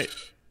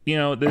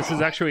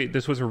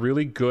 This was a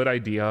really good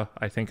idea,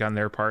 I think, on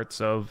their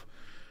parts, of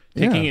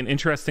taking an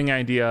interesting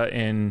idea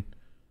and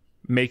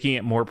making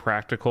it more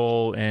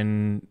practical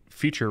and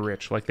feature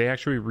rich. Like, they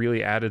actually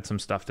really added some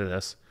stuff to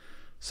this.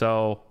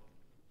 So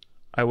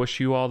I wish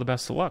you all the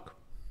best of luck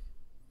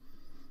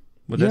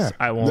with this.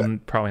 I will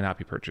probably not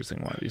be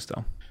purchasing one of these,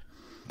 though.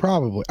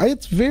 Probably.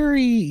 It's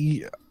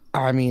really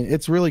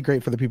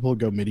great for the people who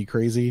go MIDI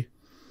crazy.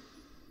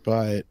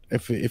 But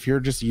if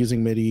you're just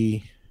using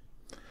MIDI,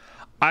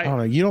 I don't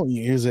know, you don't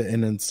use it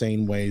in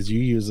insane ways. You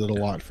use it a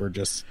lot for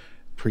just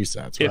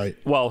presets, right?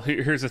 Well,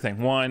 here's the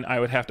thing. One, I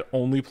would have to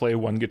only play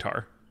one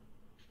guitar,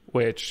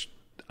 which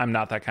I'm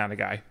not that kind of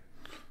guy.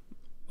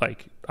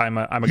 Like, I'm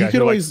a guy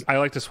who I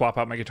like to swap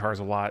out my guitars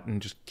a lot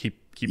and just keep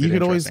it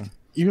interesting.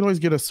 You could always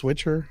get a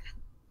switcher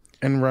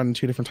and run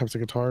two different types of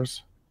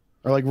guitars.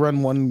 Or like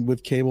run one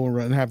with cable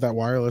and have that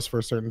wireless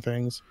for certain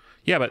things.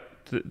 Yeah, but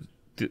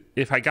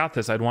if I got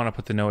this, I'd want to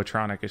put the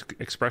Noatronic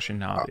expression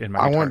knob in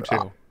my guitar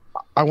too.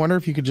 I wonder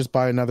if you could just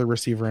buy another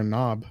receiver and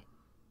knob.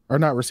 Or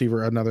not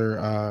receiver,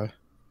 another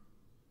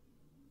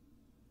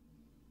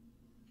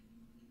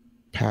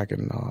pack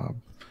and knob.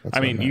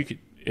 You could.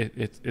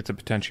 It's a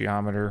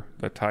potentiometer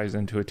that ties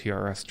into a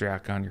TRS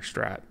jack on your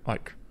Strat.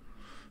 Like,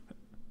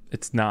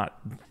 it's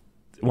not.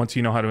 Once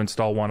you know how to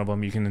install one of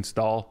them, you can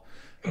install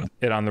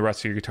it on the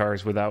rest of your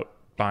guitars without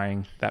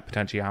buying that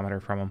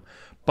potentiometer from them.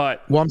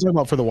 But I'm talking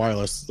about for the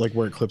wireless, like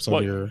where it clips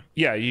on your.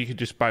 Yeah, you could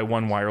just buy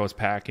one wireless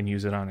pack and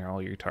use it on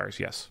all your guitars.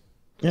 Yes.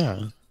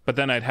 Yeah. But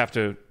then I'd have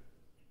to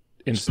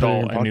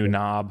install a new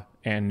knob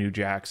and new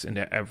jacks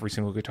into every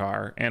single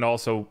guitar, and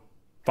also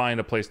find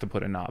a place to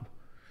put a knob.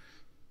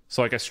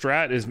 So like a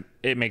Strat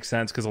it makes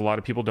sense because a lot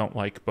of people don't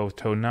like both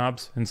tone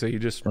knobs, and so you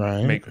just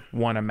make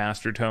one a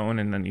master tone,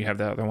 and then you have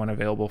the other one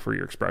available for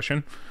your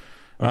expression.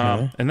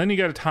 Okay. And then you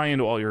got to tie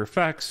into all your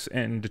effects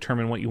and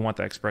determine what you want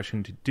that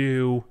expression to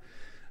do,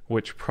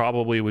 which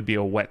probably would be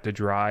a wet to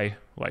dry.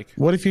 Like,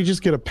 what if you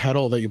just get a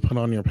pedal that you put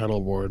on your pedal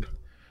board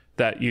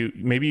that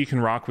maybe you can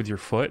rock with your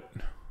foot?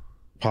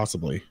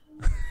 Possibly.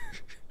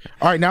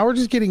 All right, now we're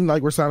just getting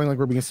like, we're sounding like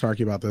we're being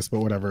snarky about this,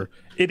 but whatever.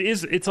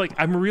 It's like,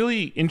 I'm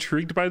really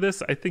intrigued by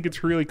this. I think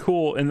it's really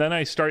cool. And then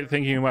I start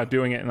thinking about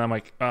doing it, and I'm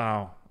like,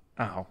 oh,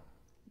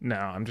 no,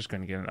 I'm just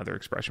going to get another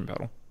expression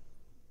pedal.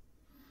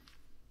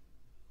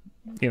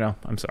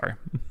 I'm sorry.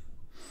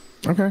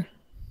 Okay.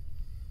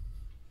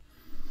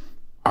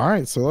 All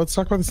right, so let's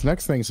talk about this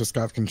next thing so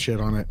Scott can shit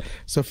on it.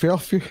 So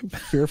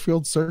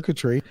Fairfield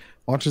Circuitry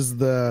launches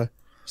the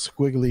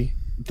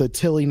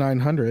Tilly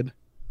 900,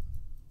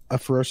 a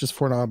ferocious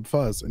 4-knob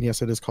fuzz. And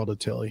yes, it is called a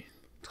Tilly.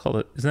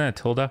 Isn't that a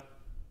tilde?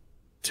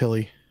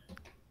 Tilly.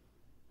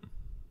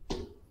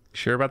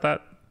 Sure about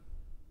that?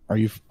 Are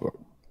you...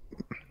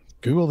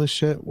 Google this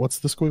shit. What's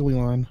the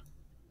squiggly line?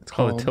 It's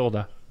called a tilde.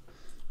 Are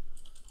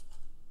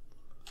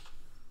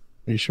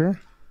you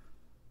sure?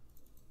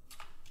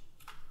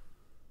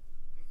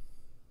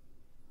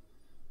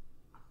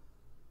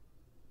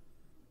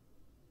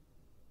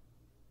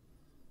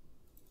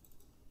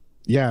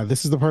 Yeah,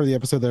 this is the part of the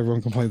episode that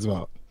everyone complains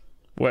about.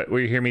 What? Will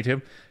you hear me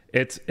too?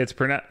 It's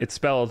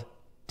spelled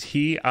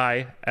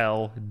Tilde.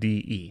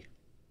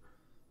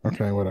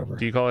 Okay, whatever.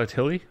 Do you call it a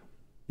Tilly?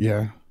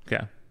 Yeah.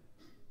 Okay.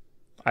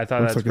 I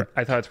thought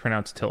it's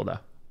pronounced tilde.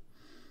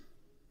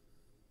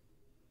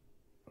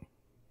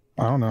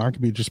 I don't know. I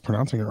could be just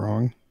pronouncing it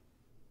wrong.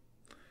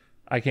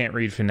 I can't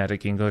read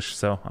phonetic English,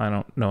 so I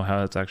don't know how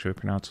that's actually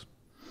pronounced.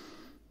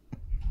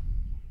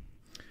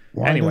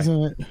 Why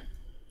doesn't it?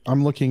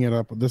 I'm looking it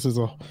up.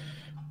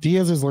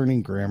 Diaz is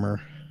learning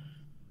grammar.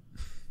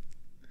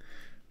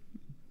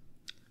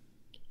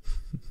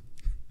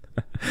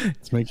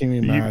 It's making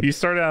me mad. You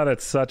started out at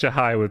such a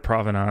high with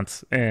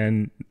provenance,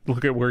 and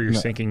look at where you're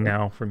sinking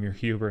now from your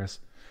hubris.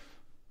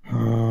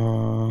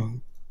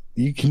 Can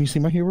you see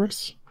my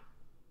hubris?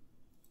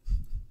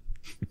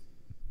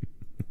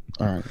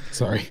 All right,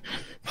 sorry.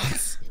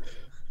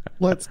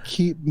 Let's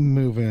keep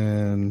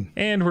moving.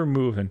 And we're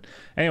moving.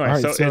 Anyway,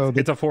 right, so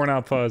it's a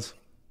 4-knob fuzz.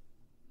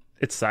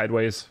 It's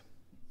sideways.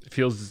 It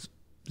feels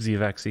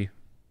ZVEX-y.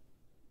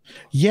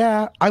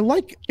 Yeah, I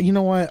like, you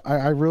know what?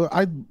 I really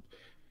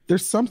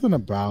there's something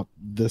about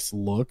this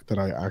look that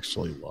I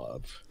actually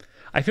love.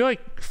 I feel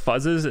like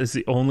fuzzes is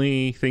the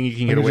only thing you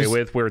can get away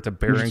with where it's a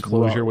bare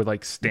enclosure with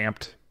like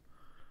stamped,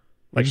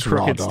 like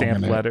crooked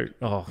stamped letter.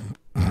 Oh.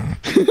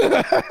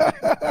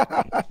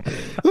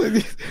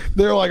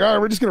 They're like, all right,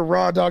 we're just gonna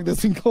raw dog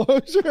this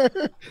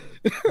enclosure.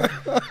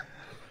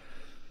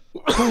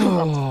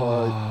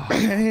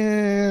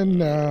 And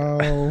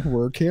now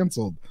we're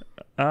canceled.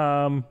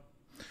 So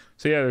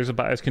yeah, there's a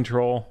bias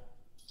control.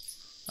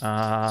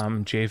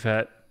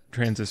 JFET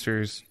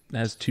transistors,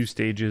 has 2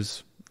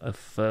 stages of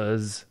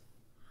fuzz.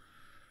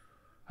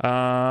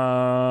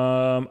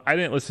 I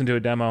didn't listen to a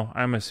demo.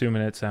 I'm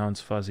assuming it sounds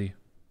fuzzy.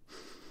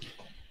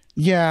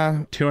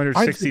 Yeah.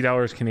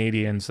 $260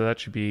 Canadian, so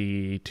that should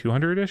be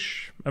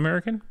 200-ish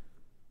American.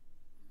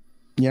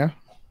 Yeah.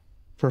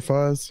 For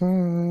fuzz.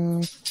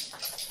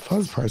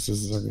 Fuzz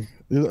prices.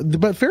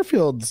 But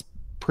Fairfield's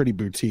pretty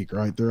boutique,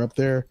 right? They're up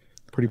there.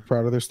 Pretty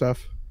proud of their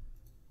stuff.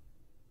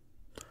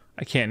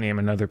 I can't name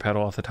another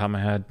pedal off the top of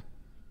my head.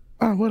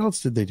 Oh, what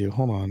else did they do?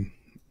 Hold on.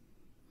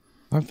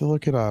 I have to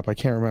look it up. I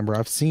can't remember.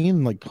 I've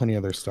seen like plenty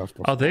of their stuff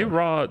before. Oh,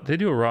 they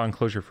do a raw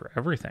enclosure for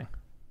everything.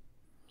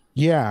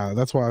 Yeah,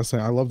 that's why I was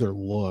saying I love their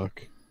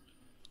look.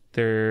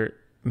 They're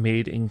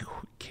made in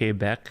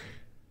Quebec.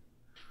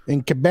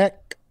 In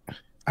Quebec.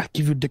 I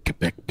give you the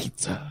Quebec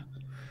pizza.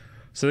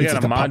 So they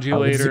got a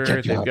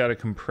modulator, they've got a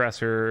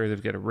compressor,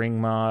 they've got a ring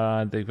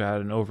mod, they've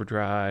got an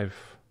overdrive.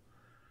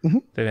 Mm-hmm.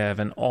 They have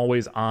an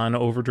always on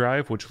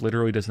overdrive, which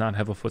literally does not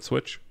have a foot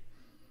switch,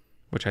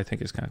 which I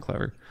think is kind of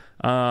clever.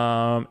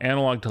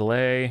 Analog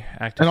delay,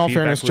 active. In all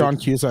fairness, John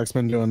Cusack's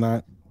been doing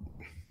that.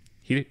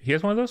 He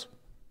has one of those?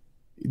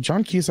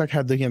 John Cusack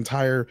had the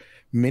entire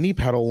mini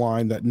pedal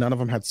line that none of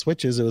them had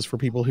switches. It was for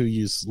people who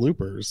use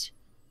loopers.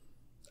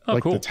 Oh,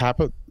 like cool. The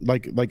tap,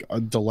 like a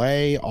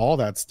delay, all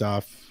that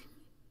stuff.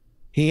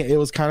 It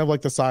was kind of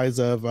like the size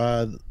of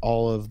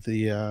all of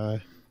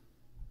the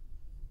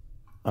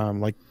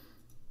like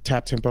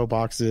tap tempo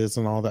boxes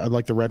and all that,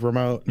 like the red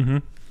remote. Mm-hmm.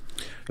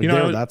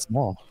 Like that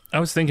small. I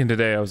was thinking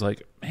today, I was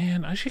like,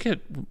 man, I should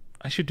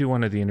do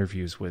one of the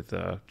interviews with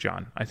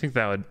John. I think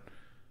that would.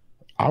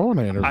 I want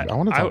to interview. I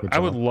want to talk with John.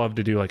 I would love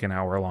to do like an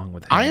hour long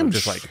with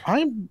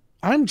him.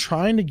 I'm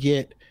trying to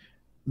get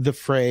the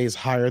phrase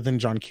higher than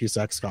John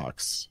Cusack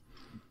Cox.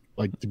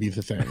 like to be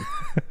the thing.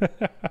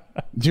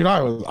 Dude,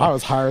 I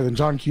was higher than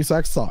John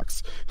Cusack's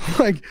socks.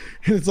 Like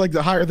it's like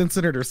the higher than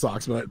Senator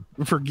socks, but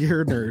for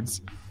gear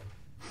nerds.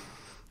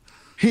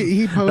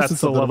 He posted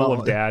that's the level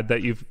of dad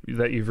that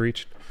you've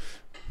reached.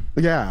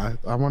 Yeah,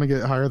 I want to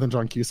get higher than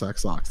John Cusack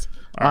socks.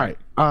 All right.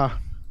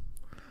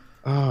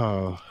 And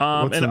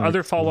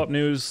other follow-up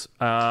news,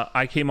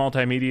 IK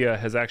Multimedia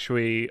has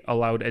actually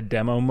allowed a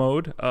demo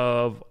mode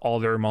of all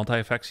their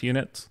multi-effects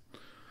units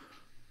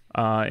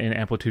in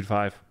Amplitude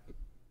 5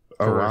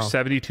 for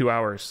 72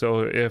 hours.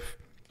 So if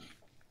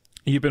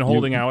you've been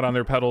holding out on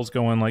their pedals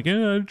going like,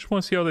 I just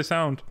want to see how they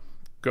sound,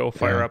 go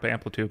fire up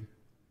Amplitude.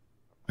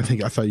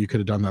 I thought you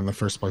could have done that in the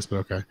first place,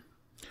 but okay.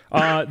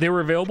 They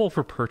were available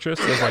for purchase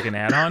as like an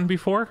add-on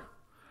before.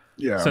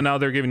 Yeah. So now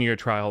they're giving you a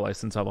trial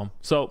license of them.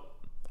 So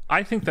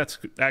I think that's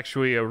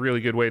actually a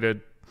really good way to,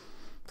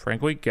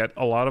 frankly, get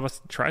a lot of us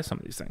to try some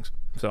of these things.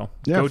 So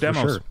go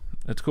demos. Sure.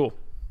 It's cool.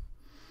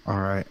 All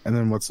right. And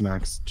then what's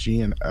next?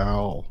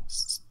 G&L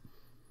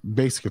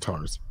bass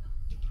guitars.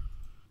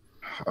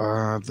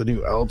 The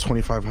new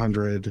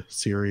L2500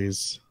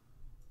 series.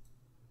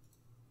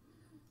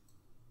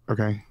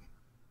 Okay.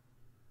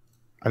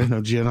 I didn't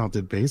know G&L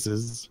did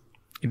basses.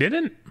 You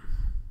didn't?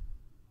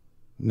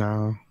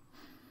 No.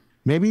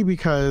 Maybe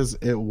because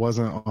it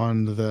wasn't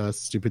on the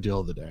stupid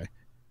deal of the day.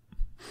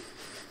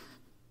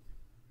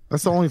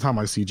 That's the only time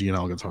I see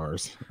G&L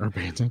guitars or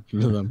painting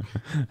into them.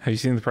 Have you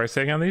seen the price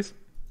tag on these?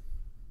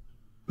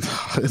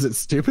 Is it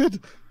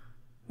stupid?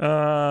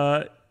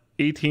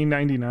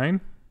 $18.99.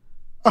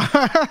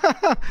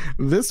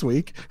 This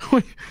week.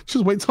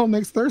 Just wait till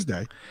next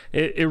Thursday.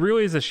 It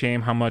really is a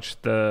shame how much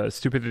the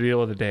stupid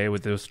deal of the day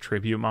with those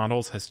tribute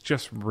models has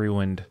just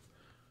ruined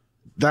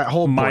that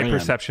whole my brand.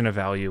 perception of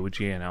value with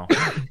G&L.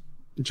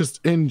 Just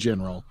in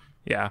general.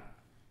 Yeah.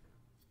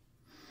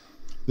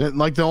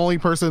 Like the only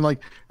person,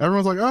 like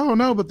everyone's like, oh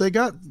no, but they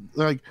got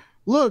like,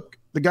 look,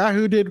 the guy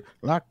who did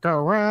Like a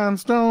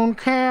Rhinestone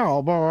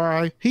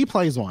Cowboy, he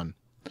plays one.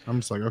 I'm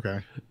just like,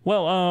 okay.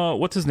 Well,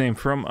 what's his name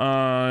from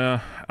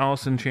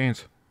Alice in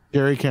Chains?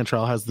 Gary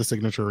Cantrell has the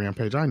signature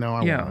Rampage. I know.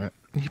 I want it.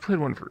 He played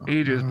one for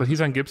ages, but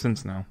he's on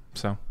Gibson's now.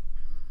 So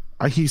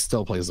he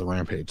still plays the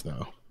Rampage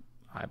though.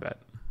 I bet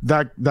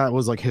that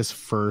was like his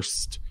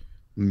first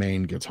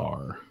main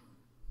guitar.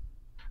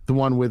 The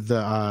one with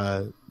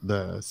the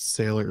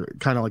sailor,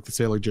 kind of like the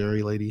Sailor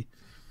Jerry lady,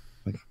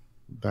 like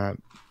that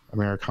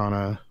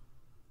Americana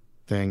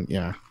thing.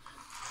 Yeah.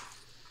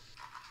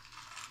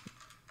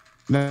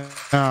 No,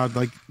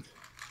 like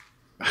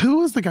who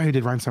was the guy who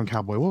did Rhinestone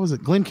Cowboy? What was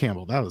it? Glenn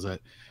Campbell. That was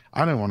it.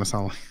 I didn't want to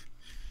sound like.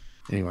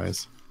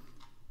 Anyways,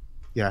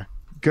 yeah.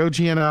 Go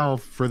G&L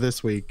for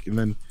this week, and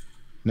then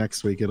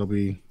next week it'll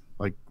be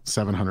like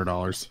 $700,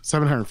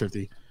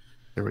 $750.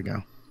 There we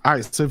go. All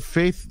right, so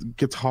Faith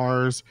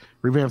Guitars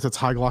revamped its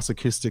high gloss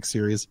acoustic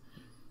series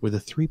with a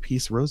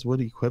 3-piece rosewood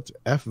equipped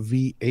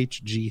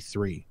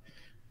FVHG3.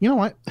 You know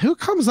what? Who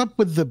comes up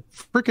with the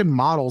freaking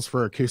models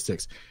for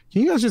acoustics?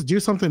 Can you guys just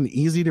do something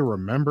easy to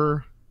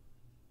remember?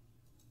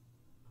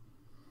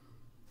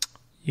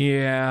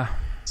 Yeah.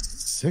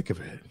 Sick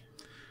of it.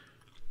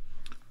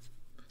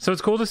 So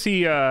it's cool to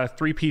see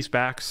 3-piece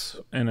backs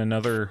in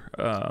another,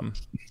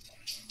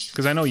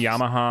 because I know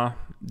Yamaha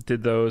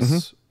did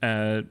those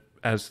as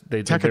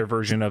they did their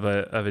version of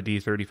a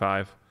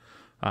D35.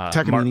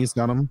 Takamini's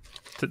got them.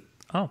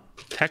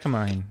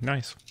 Takamine,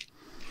 nice.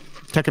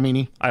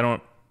 Takamine. I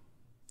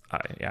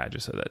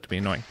just said that to be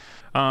annoying.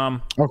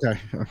 Okay.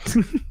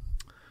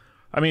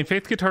 I mean,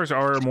 Faith guitars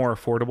are a more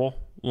affordable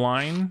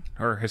line,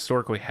 or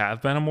historically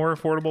have been a more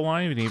affordable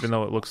line, and even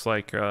though it looks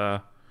like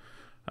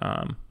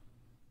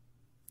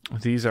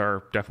these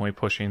are definitely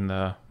pushing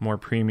the more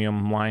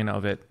premium line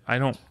of it. I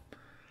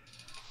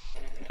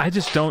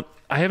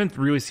haven't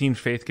really seen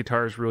Faith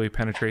guitars really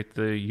penetrate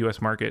the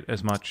US market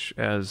as much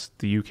as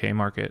the UK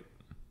market.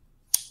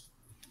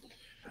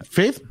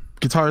 Faith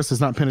guitars has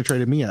not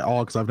penetrated me at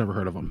all because I've never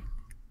heard of them.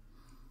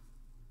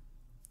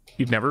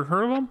 You've never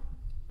heard of them?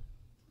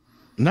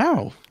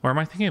 No. Or am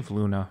I thinking of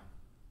Luna?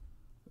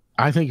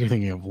 I think you're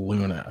thinking of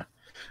Luna.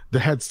 The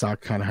headstock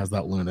kind of has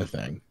that Luna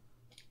thing.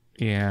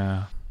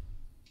 Yeah.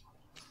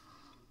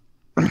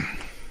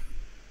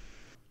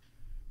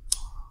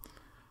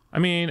 I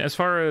mean, as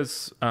far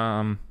as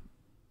by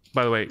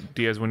the way,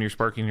 Diaz, when you're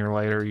sparking your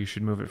lighter, you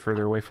should move it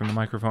further away from the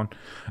microphone.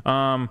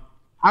 I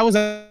was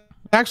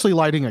actually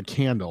lighting a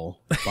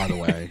candle, by the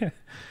way.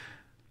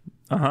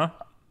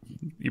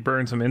 You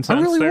burned some incense.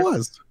 I really there?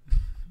 Was.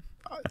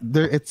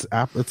 It's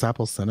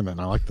apple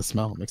cinnamon. I like the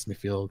smell. It makes me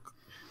feel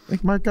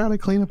like, my God, a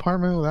clean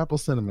apartment with apple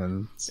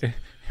cinnamon. It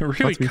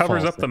really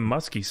covers up the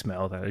musky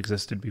smell that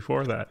existed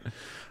before that.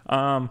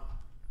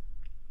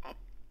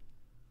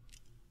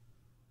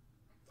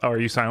 Are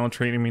you silent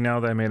treating me now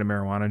that I made a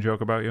marijuana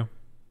joke about you?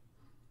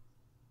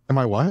 Am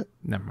I what?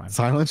 Never mind.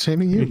 Silent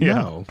shaming you?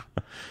 Yeah.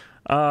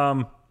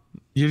 No.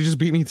 You just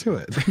beat me to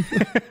it.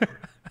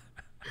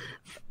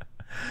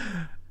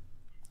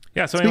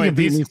 Yeah, so anyway,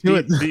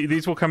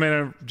 these will come in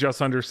at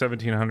just under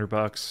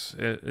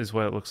 $1,700 is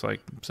what it looks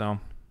like.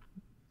 So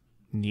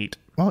neat.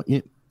 Well,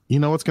 you You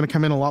know what's going to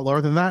come in a lot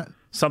lower than that?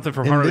 Something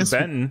from Harley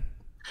Benton.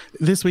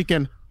 This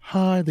weekend,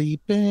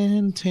 Harley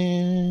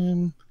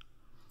Benton.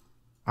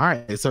 All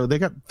right, so they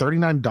got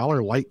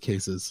 $39 light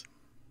cases.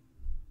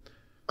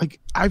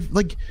 How,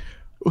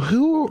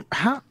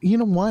 you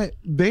know what?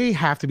 They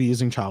have to be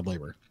using child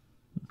labor.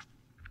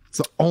 It's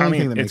the only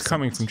thing that makes sense.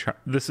 Coming from China.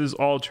 This is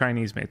all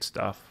Chinese made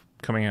stuff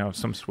coming out of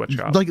some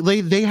sweatshop. Like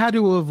they had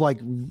to have like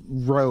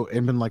wrote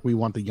and been like, we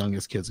want the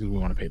youngest kids because we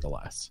want to pay the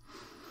less,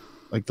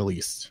 like the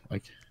least,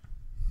 like.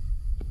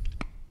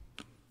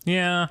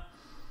 Yeah.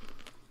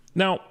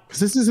 No,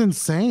 because this is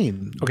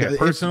insane. Okay,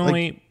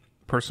 personally,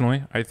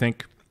 I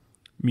think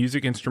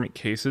music instrument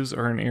cases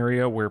are an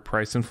area where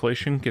price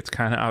inflation gets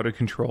kind of out of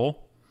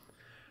control.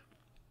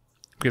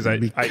 Because I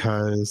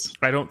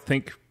don't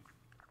think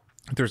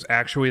there's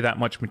actually that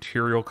much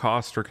material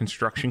cost or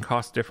construction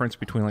cost difference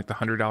between like the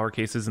 $100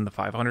 cases and the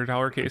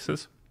 $500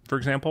 cases, for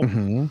example.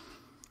 Mm-hmm.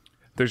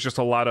 There's just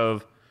a lot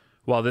of,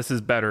 well, this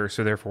is better,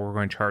 so therefore we're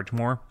going to charge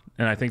more.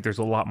 And I think there's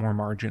a lot more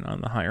margin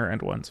on the higher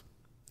end ones.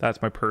 That's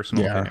my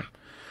personal opinion.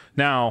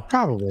 Now,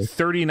 probably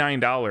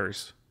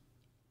 $39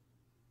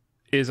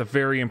 is a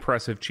very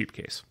impressive cheap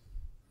case.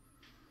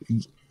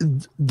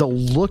 The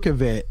look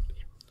of it,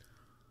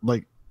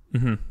 like,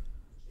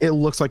 it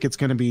looks like it's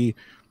going to be,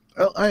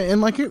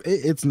 and like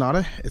it's not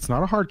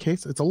a hard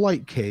case. It's a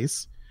light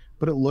case,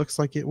 but it looks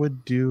like it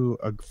would do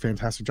a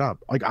fantastic job.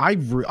 Like I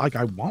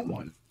want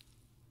one.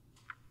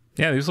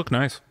 Yeah, these look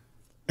nice.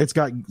 It's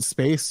got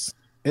space.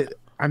 It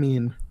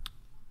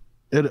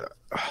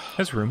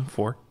has room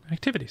for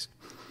activities.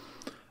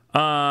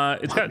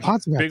 It's got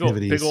lots of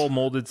big old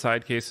molded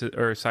side cases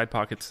or side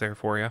pockets there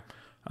for you.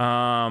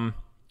 A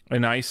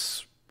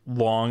nice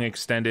long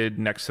extended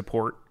neck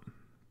support,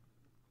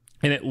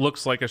 and it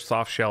looks like a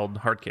soft shelled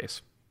hard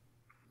case.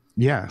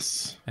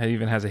 Yes, it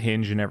even has a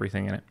hinge and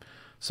everything in it,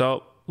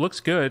 so looks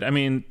good. I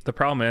mean, the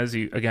problem is,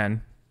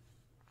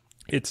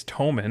 it's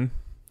Thomann,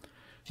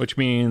 which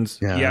means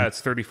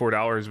it's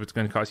 $34, but it's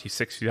going to cost you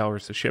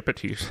 $60 to ship it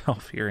to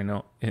yourself here in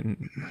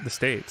the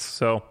States.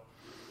 So.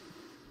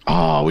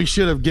 Oh, we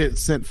should have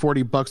sent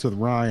 $40 with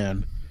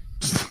Ryan.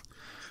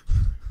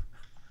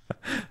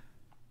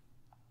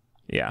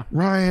 Yeah,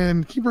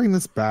 Ryan, can you bring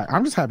this back?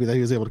 I'm just happy that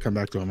he was able to come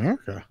back to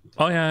America.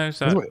 Oh yeah,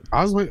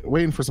 I was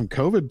waiting for some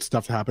COVID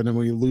stuff to happen, and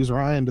we lose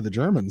Ryan to the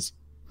Germans.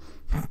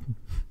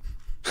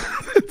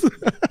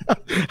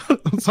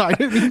 So I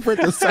didn't mean for it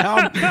to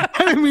sound. I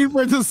didn't mean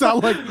for it to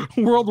sound like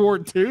World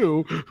War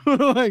II.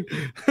 Like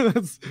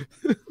that's.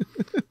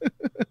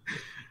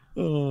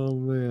 Oh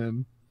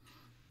man.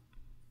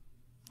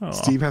 Oh.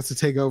 Steve has to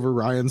take over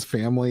Ryan's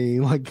family,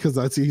 like, because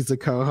he's the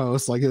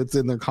co-host, like it's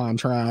in their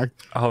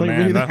contract. Oh like,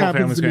 man, that whole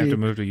family's gonna have to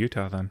move to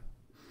Utah then.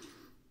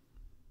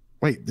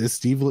 Wait, is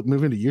Steve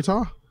move into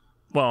Utah?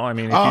 Well, I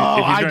mean,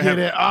 I get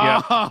it.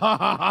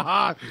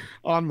 Yeah.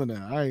 On the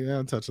net,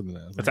 I'm touching the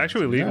net. It's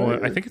actually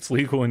legal. I think it's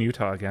legal in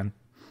Utah again,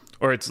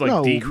 or it's like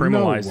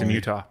decriminalized in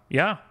Utah.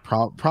 Yeah,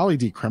 probably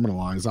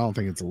decriminalized. I don't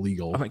think it's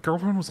illegal. My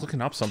girlfriend was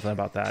looking up something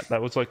about that.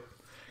 That was like,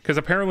 because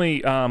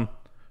apparently.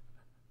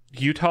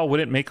 Utah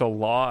wouldn't make a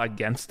law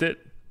against it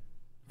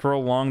for a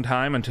long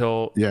time and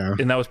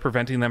that was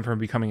preventing them from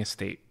becoming a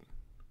state.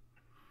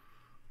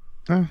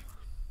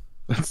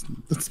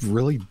 That's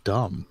really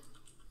dumb.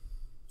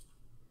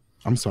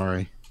 I'm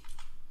sorry.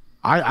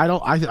 I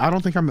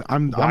don't think I'm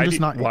just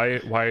not. Why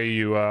are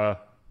you? Oh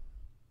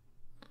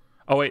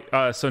wait.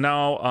 So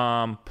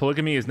now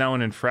polygamy is now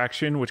an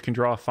infraction, which can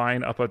draw a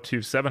fine up to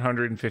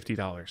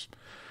 $750.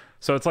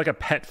 So it's like a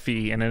pet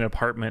fee in an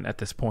apartment at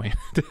this point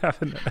to have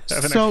an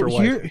extra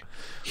wife.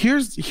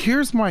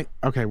 Here's my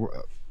okay.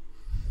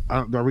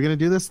 Are we going to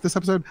do this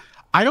episode?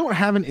 I don't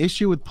have an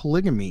issue with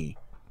polygamy.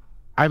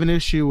 I have an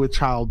issue with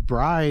child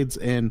brides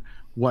and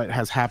what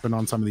has happened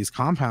on some of these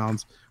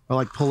compounds. But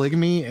like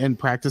polygamy and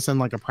practice in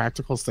like a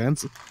practical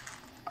sense,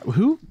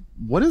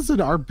 what is it?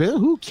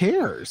 Who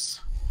cares?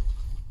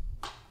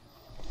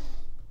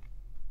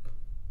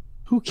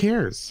 Who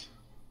cares?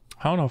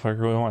 I don't know if I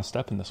really want to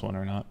step in this one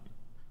or not.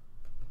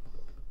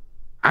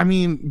 I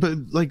mean, but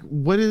like,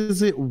 what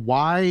is it?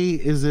 Why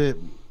is it?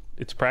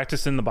 It's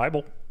practiced in the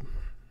Bible.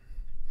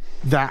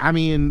 That, I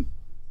mean,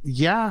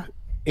 yeah.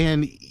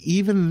 And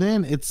even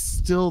then, it's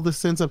still the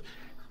sense of,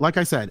 like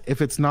I said,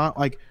 if it's not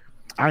like,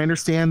 I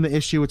understand the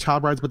issue with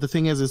child brides, but the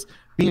thing is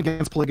being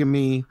against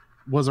polygamy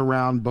was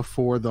around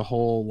before the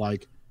whole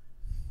like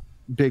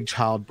big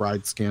child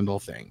bride scandal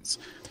things.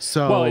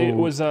 So, well, it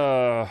was,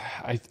 I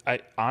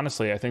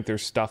honestly, I think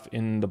there's stuff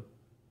in the,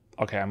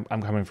 okay,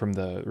 I'm coming from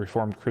the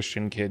Reformed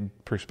Christian kid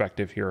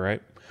perspective here,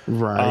 right?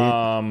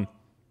 Right.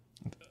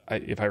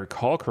 If I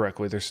recall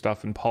correctly, there's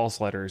stuff in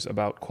Paul's letters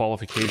about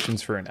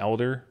qualifications for an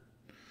elder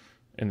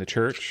in the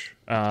church.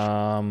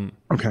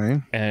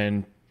 Okay.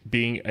 And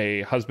being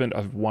a husband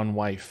of one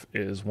wife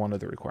is one of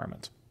the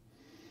requirements.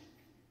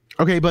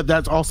 Okay, but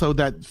that's also,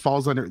 that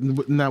falls under,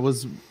 and that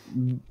was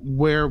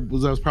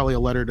probably a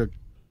letter to,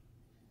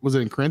 was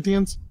it in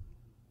Corinthians?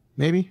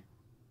 Maybe?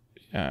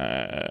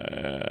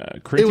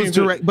 Corinthians,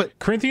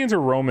 Corinthians or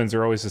Romans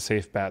are always the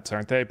safe bets,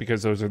 aren't they?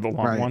 Because those are the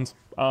long ones.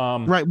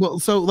 Right. Well,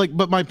 so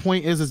but my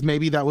point is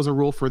maybe that was a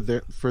rule for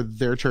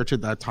their church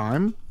at that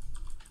time.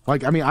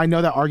 Like, I mean, I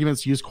know that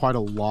argument's used quite a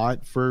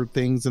lot for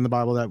things in the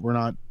Bible that we're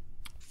not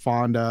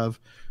fond of,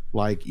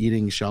 like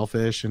eating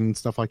shellfish and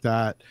stuff like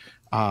that.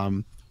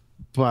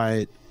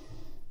 But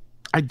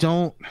I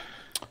don't.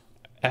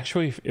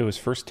 Actually, it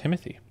was 1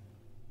 Timothy.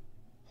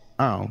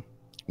 Oh.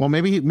 Well,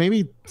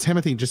 maybe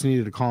Timothy just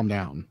needed to calm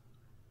down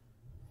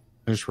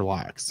and just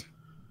relax.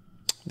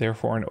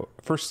 Therefore, in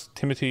 1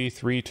 Timothy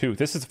 3:2.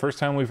 This is the first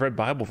time we've read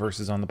Bible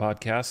verses on the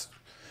podcast.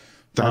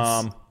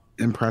 That's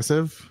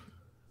impressive.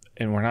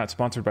 And we're not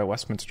sponsored by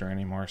Westminster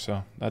anymore,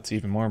 so that's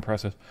even more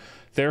impressive.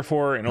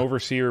 Therefore, an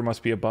overseer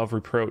must be above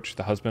reproach,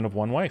 the husband of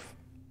one wife.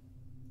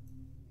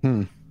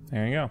 There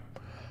you go.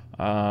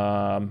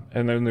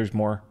 And then there's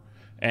more.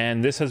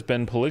 And this has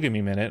been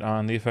Polygamy Minute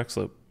on the Effects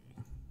Loop.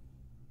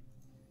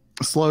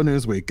 Slow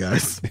news week,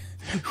 guys.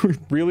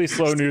 Really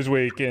slow news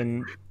week,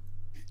 and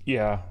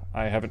yeah,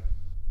 I haven't.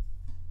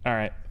 All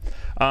right.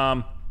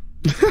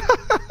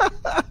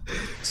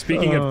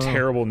 Speaking of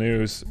terrible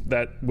news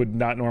that would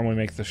not normally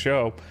make the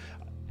show,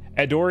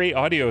 Adori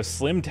Audio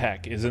Slim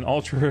Tech is an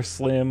ultra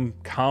slim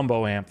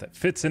combo amp that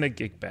fits in a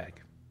gig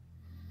bag.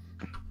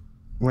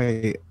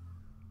 Wait,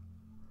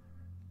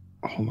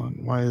 hold on.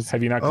 Why is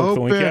have you not clicked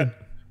the link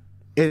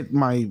yet?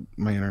 My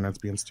internet's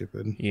being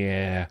stupid.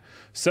 Yeah.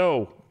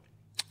 So,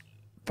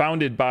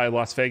 founded by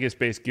Las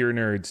Vegas-based gear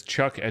nerds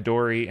Chuck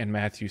Adori and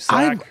Matthew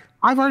Slack.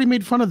 I've already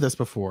made fun of this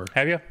before.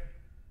 Have you?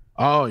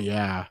 Oh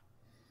yeah.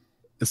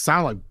 It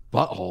sounds like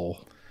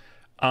butthole.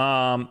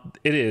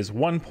 It is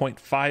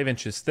 1.5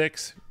 inches thick,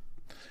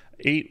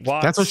 8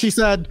 watts. That's what she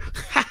said.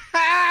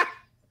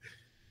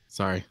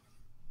 Sorry.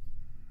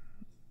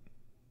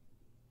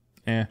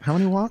 Yeah. How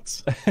many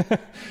watts?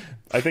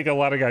 I think a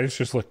lot of guys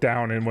just looked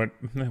down and went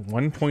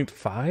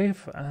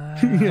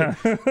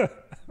 1.5.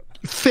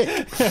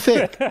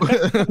 Thick.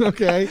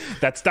 Okay.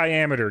 That's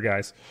diameter,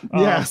 guys.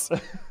 Yes.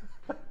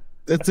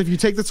 It's if you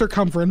take the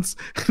circumference.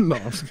 No.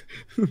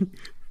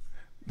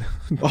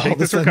 Take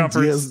the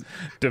circumference,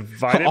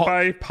 divide it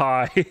by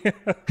pi.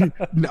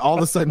 All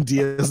of a sudden,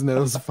 Diaz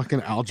knows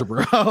fucking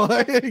algebra.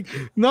 Like,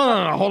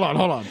 no. Hold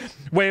on.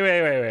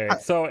 Wait.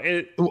 So,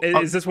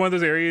 is this one of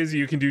those areas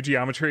you can do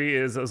geometry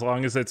as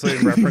long as it's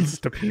in reference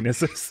to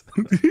penises?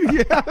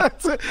 Yeah,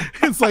 that's it.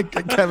 It's like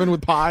Kevin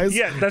with pies.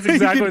 Yeah, that's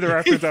exactly the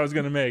reference I was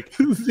going to make.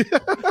 Yeah.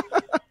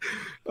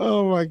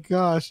 Oh my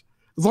gosh!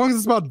 As long as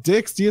it's about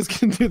dicks, Diaz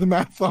can do the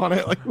math on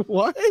it. Like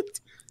what?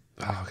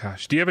 Oh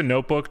gosh, do you have a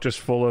notebook just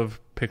full of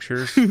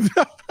pictures?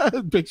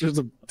 Pictures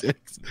of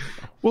dicks.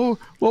 Well,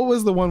 what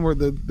was the one where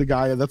the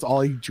guy, that's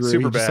all he drew?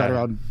 Super he just bad. sat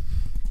around.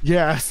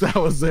 Yes, that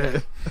was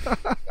it.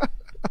 I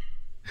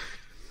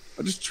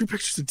just drew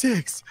pictures of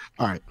dicks.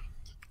 All right.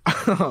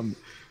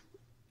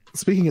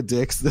 Speaking of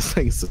dicks, this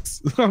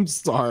thing's. I'm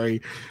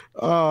sorry.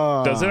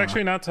 Does it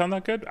actually not sound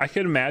that good? I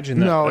could imagine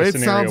that. No, it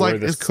sounds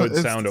like this could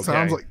sound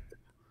okay.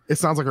 It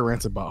sounds like a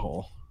rancid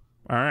butthole.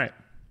 All right.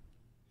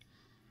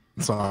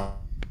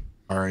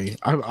 Sorry.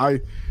 I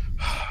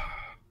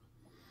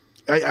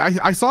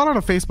saw it on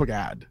a Facebook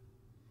ad.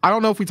 I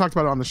don't know if we talked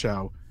about it on the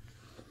show,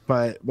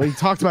 but we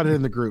talked about it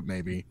in the group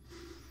maybe.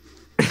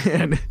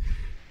 And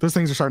those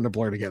things are starting to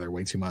blur together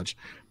way too much.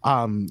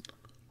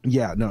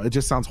 Yeah, no, it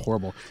just sounds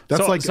horrible.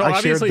 That's so I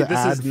obviously shared the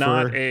this ad is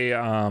not a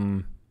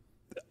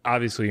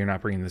obviously you're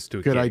not bringing this to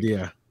a good gig,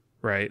 idea,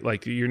 right?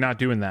 Like you're not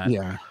doing that.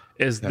 Yeah.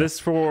 Is this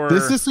for?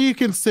 This is so you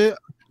can sit.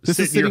 This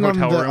is sitting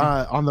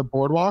on the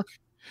boardwalk.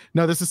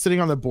 No, this is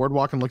sitting on the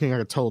boardwalk and looking like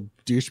a total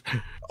douche.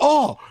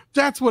 Oh,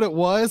 that's what it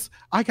was.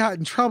 I got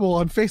in trouble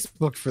on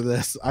Facebook for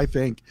this, I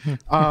think.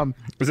 Was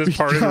this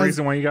part of the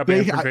reason why you got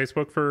banned from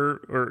Facebook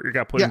or you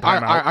got put in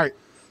timeout?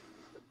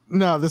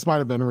 No, this might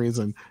have been a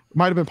reason.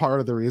 Might have been part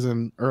of the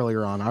reason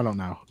earlier on. I don't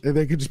know.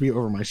 They could just be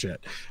over my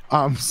shit.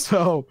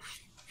 So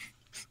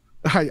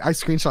I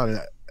screenshot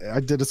it.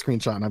 I did a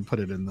screenshot and I put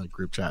it in the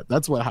group chat.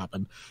 That's what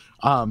happened.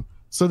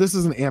 So this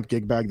is an amp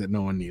gig bag that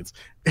no one needs.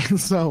 And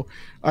so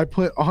I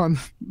put on,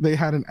 they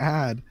had an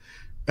ad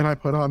and I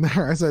put on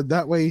there, I said,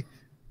 that way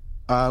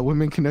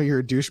women can know you're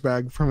a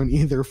douchebag from an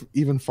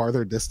even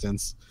farther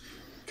distance.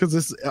 Because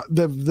this, I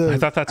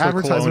thought that's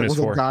advertisement was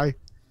a guy.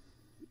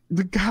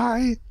 The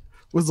guy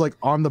was like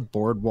on the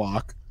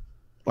boardwalk,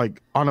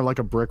 like on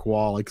a brick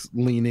wall, like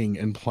leaning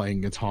and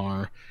playing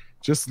guitar,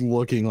 just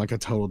looking like a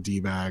total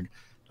D-bag.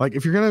 Like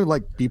if you're going to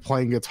like be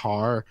playing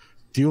guitar,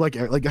 do like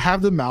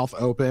have the mouth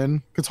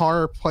open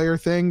guitar player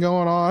thing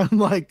going on,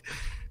 like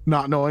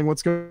not knowing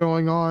what's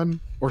going on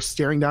or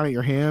staring down at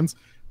your hands.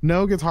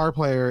 No guitar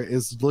player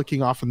is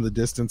looking off in the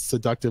distance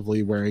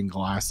seductively wearing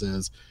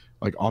glasses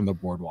like on the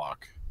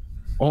boardwalk.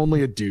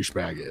 Only a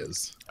douchebag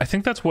is. I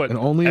think that's what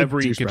only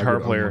every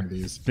guitar player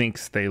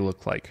thinks they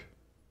look like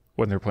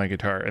when they're playing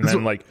guitar. And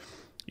then like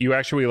you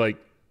actually like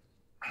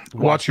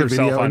watch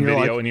yourself on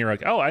video and you're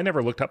like, oh, I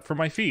never looked up from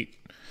my feet.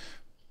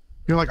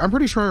 You're like, I'm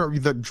pretty sure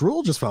that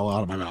drool just fell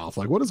out of my mouth.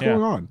 Like, what is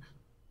going on?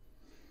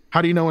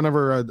 How do you know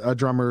whenever a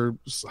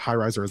drummer's high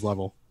riser is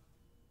level?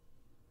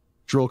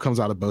 drool comes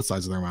out of both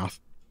sides of their mouth.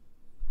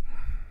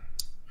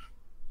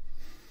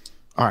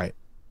 All right.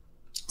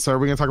 So are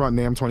we going to talk about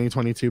NAMM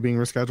 2022 being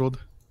rescheduled?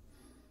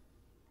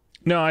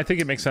 No, I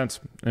think it makes sense.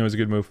 It was a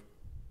good move.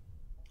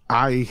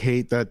 I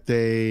hate that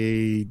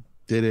they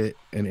did it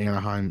in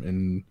Anaheim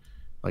in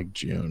like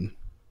June.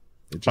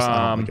 It just,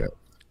 I don't like it.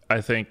 I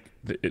think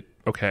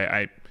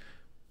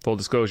full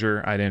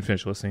disclosure, I didn't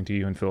finish listening to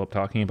you and Philip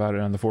talking about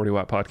it on the 40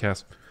 Watt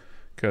podcast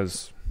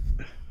because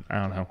I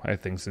don't know, I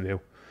had things to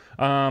do.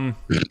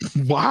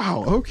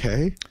 Wow.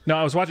 Okay. No,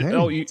 I was watching.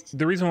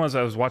 The reason was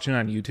I was watching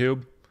on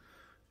YouTube,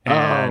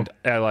 and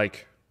I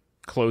like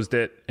closed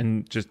it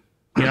and just,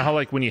 you know how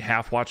like when you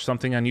half watch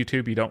something on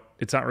YouTube,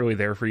 it's not really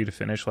there for you to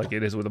finish like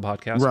it is with a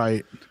podcast.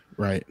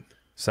 Right.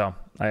 So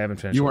I haven't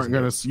finished. You weren't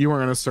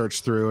gonna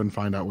search through and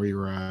find out where you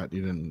were at.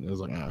 You didn't. It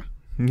was like,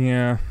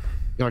 yeah.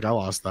 You're like, I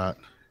lost that.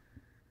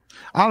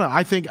 I don't know.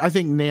 I think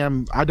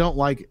NAMM. I don't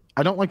like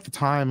the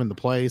time and the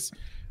place.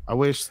 I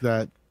wish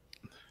that.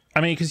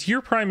 I mean, because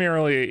you're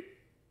primarily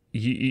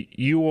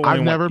you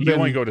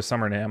only go to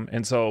Summer NAMM,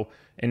 and so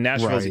in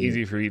Nashville is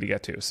easy for you to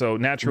get to. So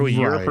naturally,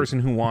 you're a person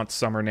who wants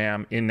Summer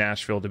NAMM in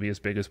Nashville to be as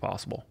big as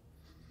possible.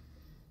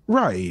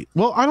 Right.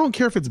 Well, I don't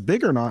care if it's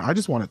big or not. I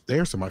just want it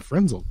there so my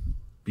friends will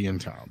be in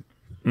town.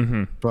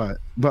 Mm-hmm. But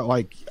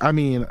like, I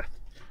mean,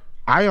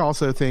 I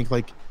also think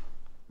like.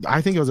 I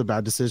think it was a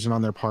bad decision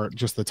on their part,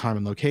 just the time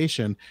and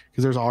location,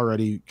 because there's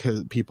already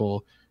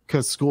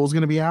because school's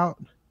going to be out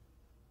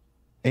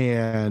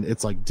and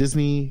it's like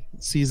Disney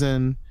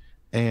season.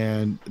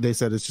 And they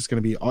said it's just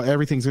going to be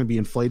everything's going to be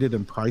inflated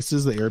in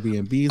prices, the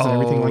Airbnbs and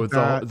everything like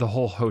that. The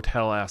whole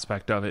hotel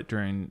aspect of it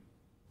during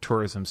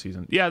tourism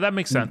season. Yeah, that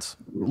makes sense.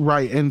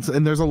 Right. And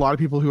there's a lot of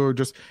people who are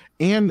just,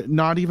 and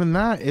not even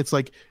that. It's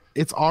like,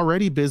 it's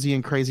already busy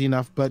and crazy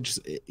enough, but just,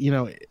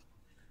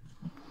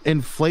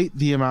 inflate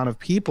the amount of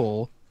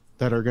people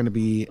that are going to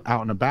be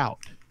out and about.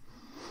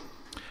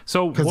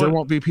 So because there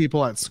won't be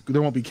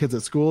there won't be kids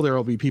at school. There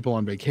will be people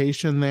on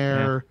vacation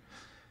there.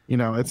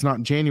 Yeah. It's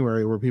not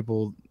January where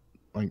people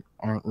like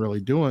aren't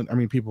really doing. I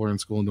mean, people are in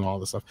school and doing all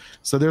this stuff.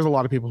 So there's a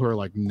lot of people who are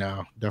like,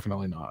 no,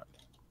 definitely not.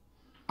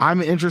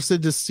 I'm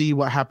interested to see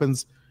what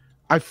happens.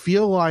 I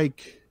feel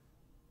like,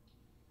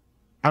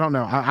 I don't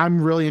know.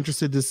 I'm really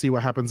interested to see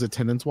what happens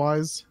attendance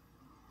wise.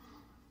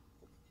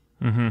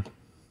 Mm-hmm.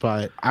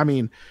 But I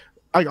mean,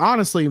 like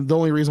honestly, the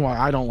only reason why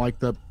I don't like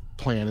the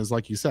plan is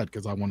like you said,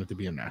 because I want it to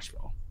be in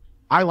Nashville.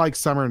 I like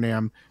Summer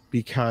NAMM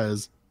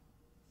because,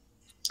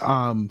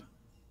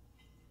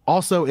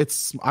 also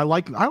I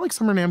like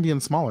Summer NAMM being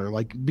smaller,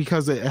 like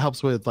because it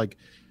helps with like,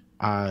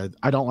 I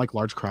don't like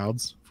large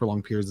crowds for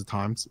long periods of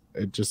times.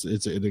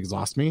 It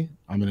exhausts me.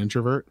 I'm an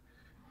introvert,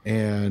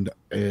 and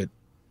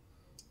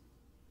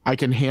I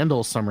can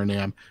handle Summer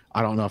NAMM.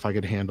 I don't know if I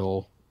could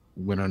handle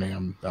Winter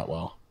NAMM that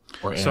well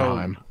or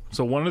Anaheim.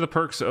 So one of the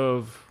perks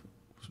of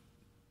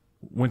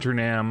Winter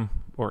NAMM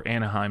or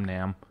Anaheim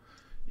NAMM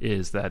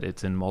is that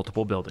it's in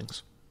multiple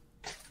buildings.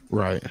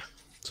 Right.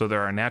 So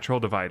there are natural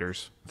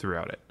dividers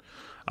throughout it.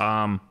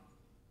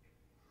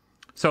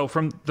 So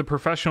from the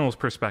professional's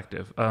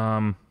perspective,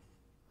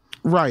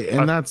 right,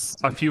 and that's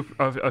a few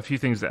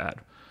things to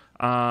add.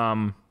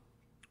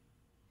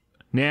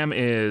 NAMM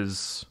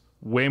is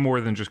way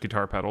more than just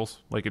guitar pedals.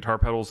 Like guitar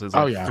pedals is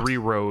 3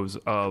 rows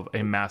of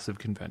a massive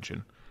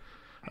convention.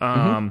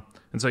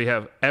 And so you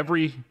have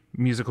every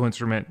musical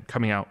instrument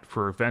coming out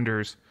for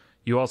vendors.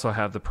 You also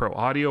have the pro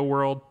audio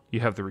world.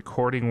 You have the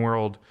recording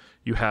world.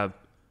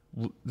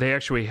 They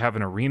actually have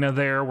an arena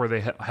there where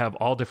they have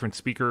all different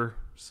speakers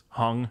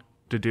hung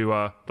to do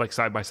like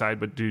side by side,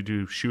 but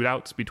do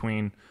shootouts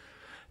between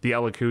the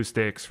L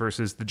acoustics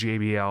versus the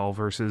JBL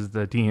versus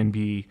the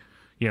D&B,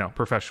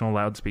 professional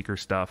loudspeaker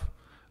stuff.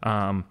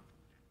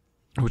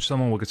 Which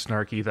someone will get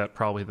snarky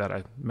that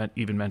I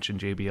even mentioned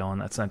JBL in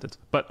that sentence,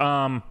 but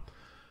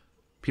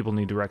people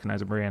need to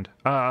recognize a brand.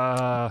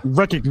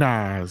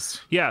 Recognize.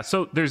 Yeah,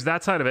 so there's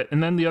that side of it.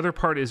 And then the other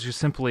part is just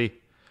simply,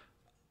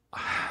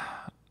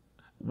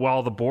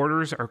 while the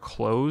borders are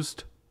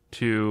closed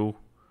to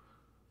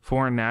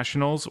foreign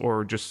nationals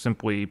or just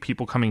simply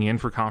people coming in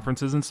for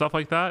conferences and stuff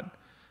like that,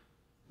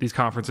 these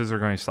conferences are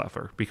going to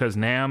suffer because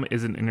NAMM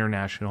is an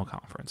international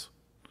conference.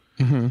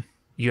 Mm-hmm.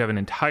 You have an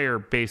entire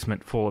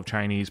basement full of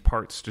Chinese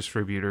parts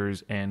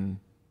distributors and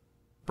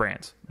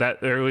brands.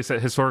 That, or at least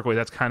historically,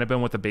 that's kind of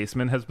been what the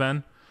basement has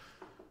been.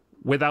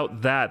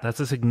 Without that, that's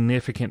a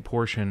significant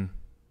portion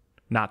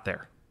not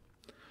there.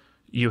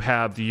 You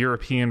have the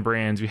European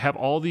brands. You have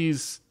all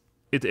these.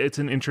 It's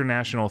an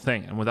international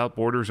thing, and without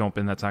borders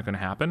open, that's not going to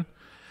happen.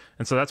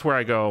 And so that's where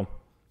I go,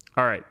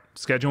 all right,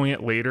 scheduling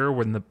it later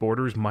when the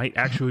borders might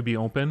actually be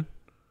open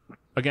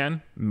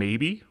again,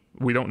 maybe.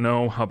 We don't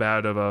know how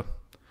bad of a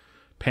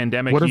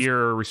pandemic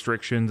year,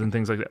 restrictions and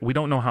things like that. We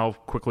don't know how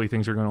quickly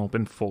things are going to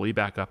open fully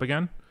back up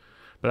again,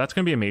 but that's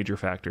going to be a major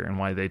factor in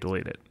why they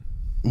delayed it.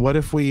 What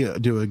if we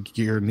do a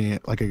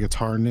like a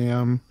guitar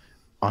NAMM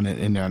on it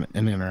in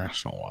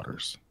international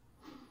waters?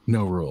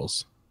 No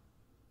rules.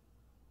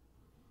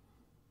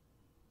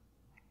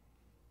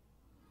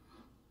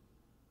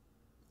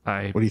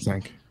 What do you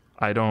think?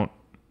 I don't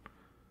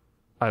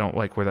I don't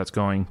like where that's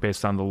going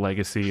based on the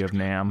legacy of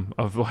NAMM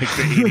of like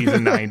the 80s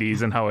and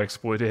 90s and how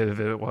exploitative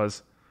it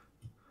was.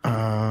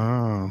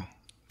 Oh.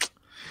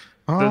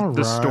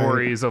 The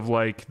stories of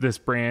like this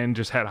brand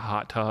just had a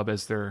hot tub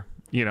as their,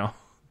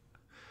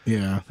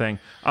 thing.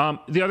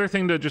 The other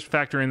thing to just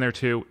factor in there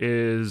too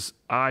is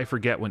I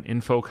forget when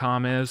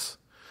Infocom is,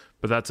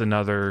 but that's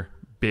another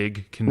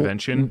big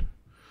convention.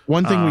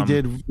 One thing we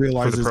did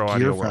realize is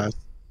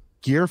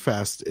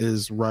GearFest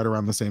is right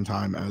around the same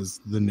time as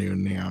the new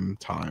NAMM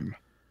time.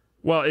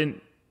 Well, and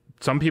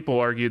some people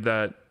argued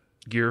that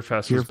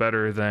GearFest was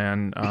better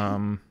than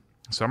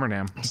Summer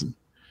NAMM.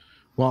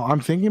 Well, I'm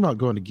thinking about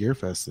going to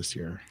GearFest this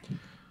year.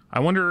 I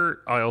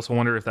also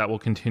wonder if that will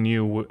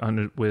continue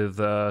with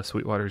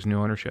Sweetwater's new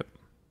ownership.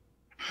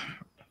 Have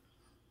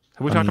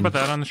we talked about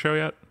that on the show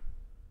yet?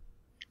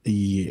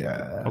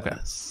 Yeah. Okay.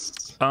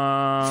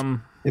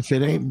 If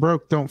it ain't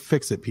broke, don't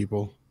fix it,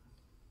 people.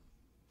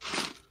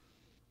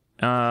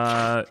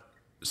 So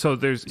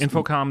there's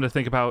Infocom to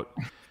think about.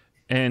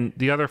 And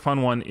the other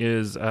fun one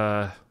is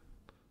I'm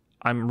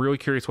really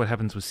curious what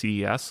happens with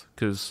CES,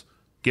 because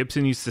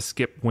Gibson used to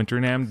skip Winter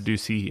NAMM to do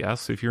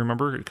CES, if you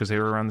remember, because they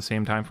were around the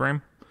same time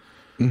frame.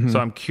 Mm-hmm. So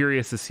I'm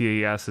curious if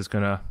CES is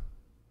going to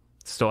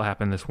still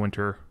happen this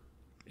winter.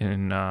 They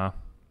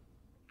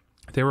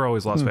were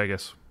always Las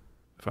Vegas,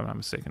 if I'm not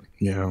mistaken.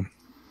 Yeah.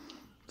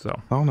 So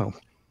I don't know.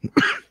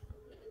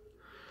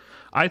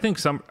 I think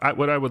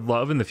what I would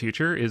love in the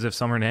future is if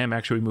Summer NAMM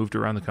actually moved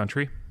around the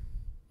country.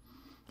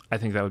 I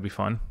think that would be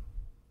fun.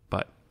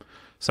 But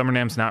Summer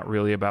NAMM's not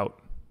really about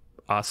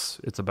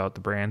us. It's about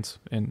the brands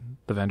and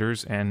the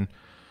vendors. And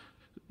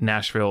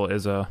Nashville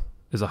is a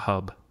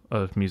hub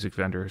of music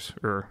vendors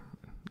or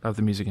of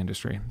the music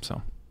industry.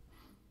 So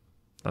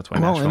that's why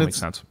Nashville makes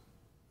sense.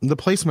 The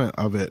placement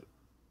of it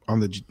on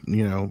the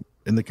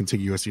in the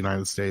contiguous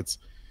United States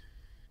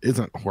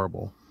isn't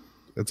horrible.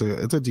 It's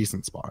a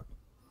decent spot.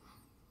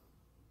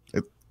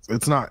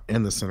 It's not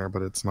in the center,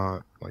 but it's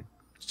not like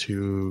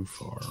too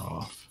far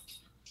off.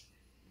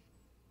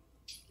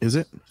 Is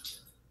it?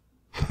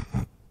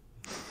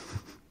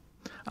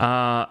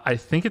 I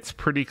think it's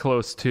pretty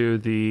close to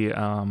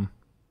the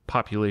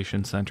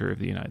population center of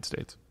the United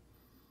States.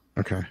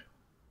 Okay.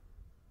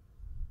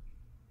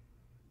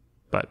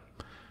 But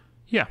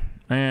yeah.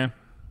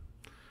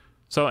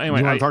 So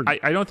anyway,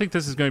 I don't think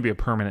this is going to be a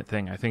permanent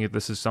thing. I think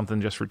this is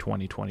something just for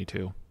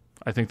 2022.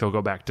 I think they'll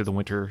go back to the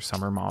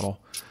winter-summer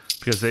model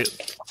because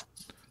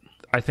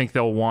I think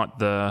they'll want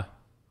the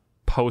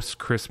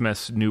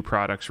post-Christmas new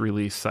products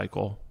release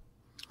cycle.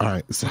 All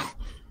right,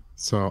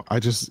 so I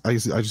just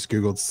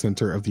googled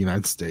center of the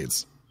United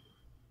States.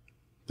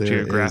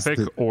 Geographic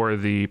or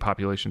the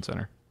population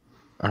center.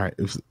 All right,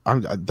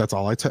 that's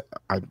all I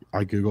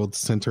googled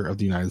center of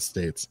the United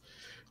States.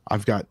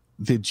 I've got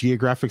the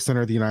geographic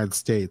center of the United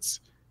States.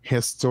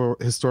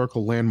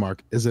 Historical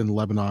landmark is in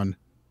Lebanon,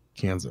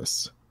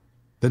 Kansas.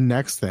 The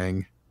next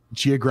thing,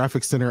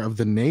 geographic center of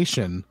the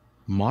nation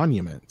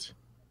monument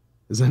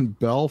is in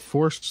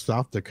Belfort,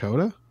 South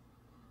Dakota.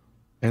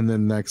 And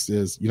then next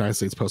is United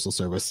States Postal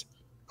Service,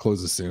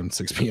 closes soon,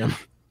 6 p.m.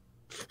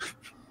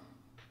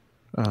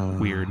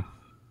 Weird.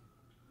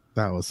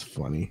 That was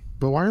funny.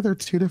 But why are there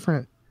two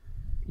different?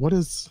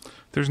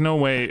 There's no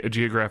way a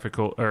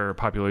geographical or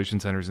population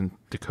center's in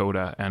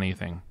Dakota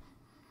anything.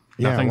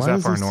 Yeah, nothing's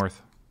that far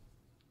north.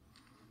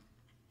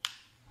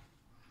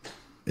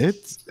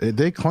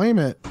 They claim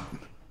it.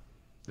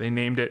 They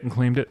named it and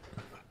claimed it.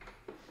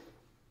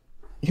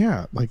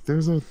 Yeah, like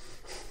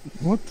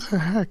what the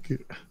heck?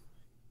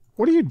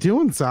 What are you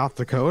doing, South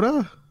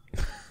Dakota?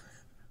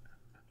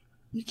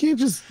 You can't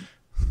just...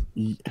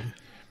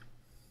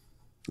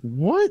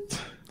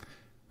 What?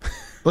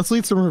 Let's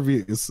lead some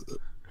reviews.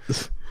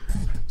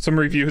 Some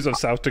reviews of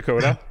South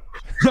Dakota.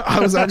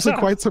 I was actually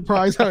quite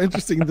surprised how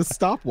interesting the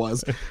stop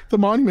was. The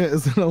monument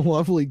is in a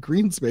lovely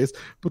green space,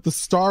 but the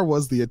star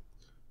was the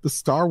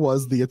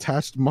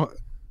attached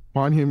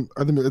monument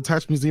or the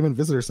attached museum and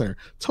visitor center.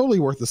 Totally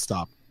worth the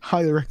stop.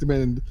 Highly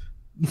recommended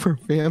for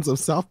fans of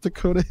South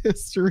Dakota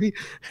history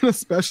and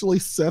especially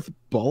Seth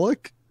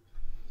Bullock.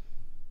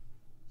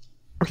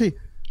 Okay,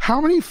 how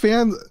many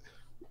fans?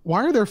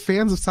 Why are there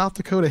fans of South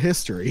Dakota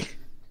history?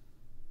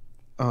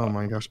 Oh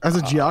my gosh. As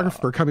a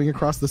geographer, coming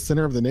across the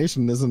center of the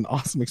nation is an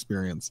awesome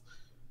experience.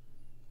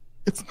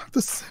 It's not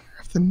the center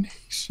of the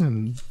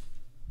nation.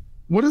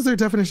 What is their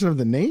definition of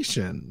the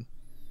nation?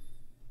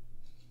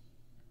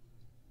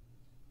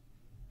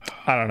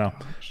 I don't know.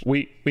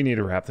 We need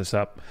to wrap this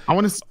up. I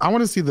want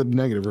to see the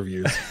negative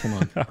reviews. Come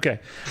on. Okay.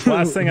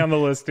 Last thing on the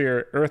list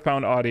here,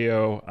 Earthbound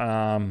Audio.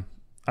 I don't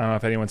know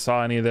if anyone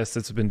saw any of this.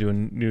 It's been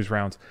doing news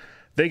rounds.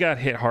 They got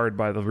hit hard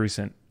by the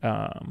recent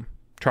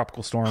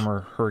tropical storm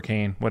or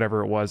hurricane,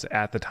 whatever it was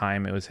at the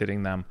time it was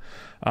hitting them.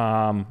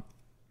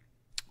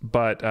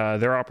 But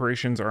their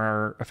operations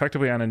are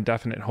effectively on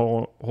indefinite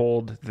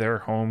hold. Their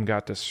home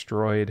got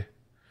destroyed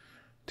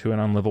to an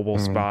unlivable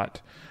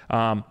spot.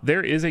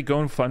 There is a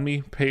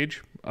GoFundMe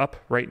page up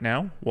right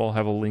now. We'll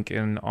have a link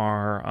in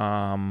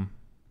our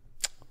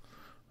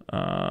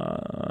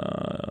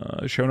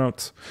show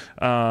notes.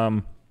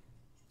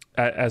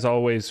 as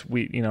always,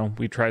 we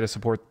try to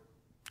support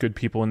good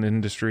people in the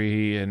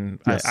industry, and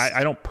yes.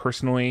 I don't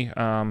personally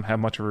have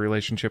much of a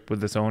relationship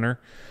with this owner,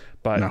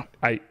 but no.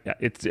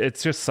 It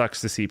just sucks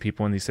to see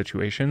people in these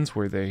situations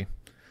where they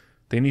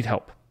need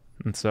help.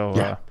 And so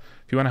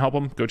if you want to help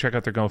them, go check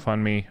out their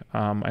GoFundMe.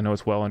 I know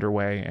it's well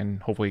underway,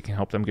 and hopefully it can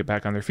help them get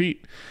back on their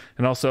feet,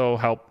 and also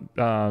help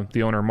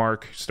the owner,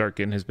 Mark, start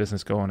getting his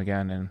business going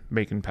again and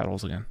making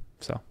pedals again.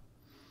 So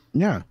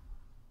yeah,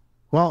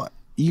 well,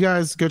 you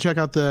guys go check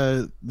out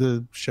the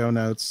show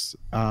notes,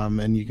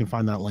 and you can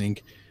find that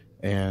link.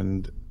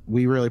 And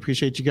we really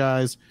appreciate you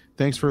guys.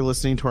 Thanks for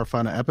listening to our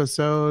fun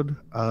episode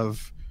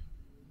of.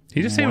 Did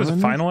you just say it was a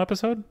final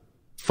episode?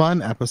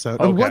 Fun episode.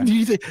 Okay. What do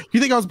you think?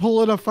 You think I was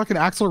pulling a fucking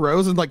Axl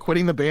Rose and like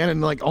quitting the band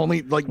and like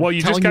only like? Well,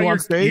 you just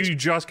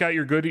got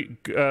your good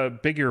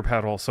big ear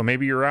pedal, so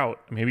maybe you're out.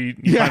 Maybe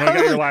you finally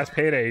got your last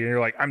payday, and you're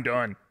like, I'm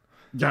done.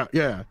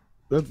 Yeah.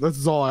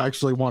 That's all I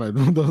actually wanted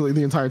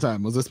the entire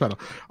time was this pedal.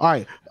 All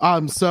right.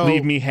 So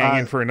leave me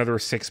hanging for another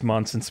 6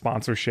 months in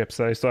sponsorships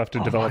that I still have to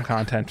develop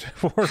content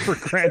for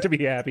Grant to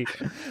be happy.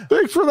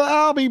 Thanks for the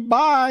Albie.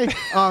 Bye.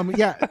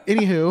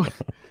 Anywho,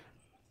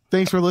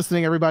 thanks for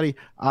listening, everybody.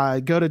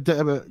 Go to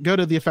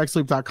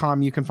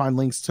theeffectsloop.com. You can find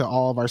links to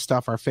all of our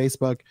stuff, our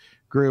Facebook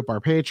group, our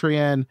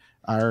Patreon,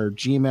 our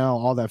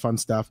Gmail, all that fun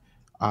stuff.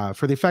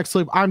 For the Effects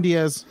Loop, I'm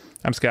Diaz.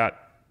 I'm Scott.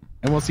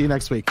 And we'll see you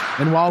next week.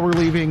 And while we're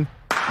leaving,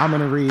 I'm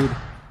going to read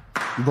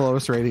the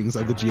lowest ratings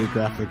of the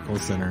Geographical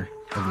Center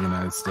of the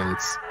United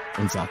States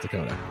in South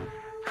Dakota.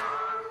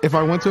 If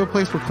I went to a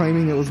place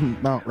proclaiming it was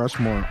Mount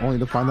Rushmore, only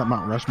to find that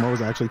Mount Rushmore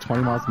was actually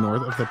 20 miles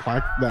north of the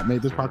plaque that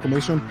made this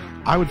proclamation,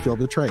 I would feel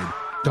betrayed.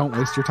 Don't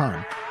waste your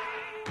time.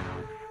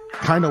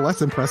 Kind of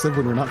less impressive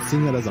when you're not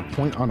seeing it as a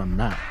point on a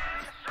map.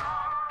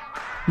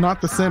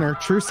 Not the center.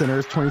 True center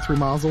is 23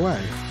 miles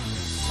away.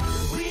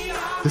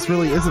 This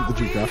really isn't the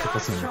Geographical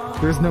Center.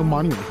 There's no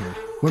monument here.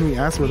 When we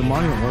asked where the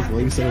monument was, the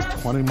lady said it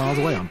was 20 miles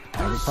away on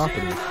private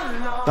property.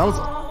 That was,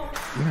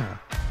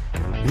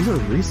 these are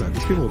recent.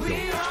 These people feel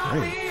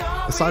betrayed.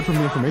 Aside from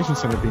the information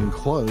center being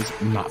closed,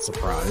 not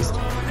surprised.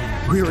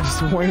 We were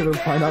disappointed to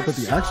find out that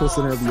the actual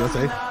center of the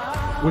USA,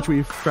 which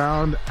we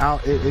found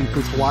out it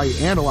includes Hawaii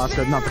and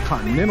Alaska, not the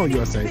continental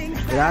USA,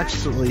 it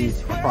actually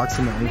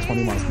approximately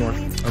 20 miles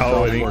north.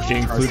 Oh, it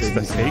includes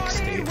the fake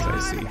states, I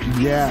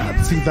see.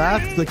 Yeah, see,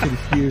 that's the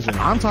confusion.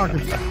 I'm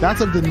talking,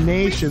 that's of the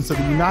nation, so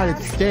the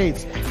United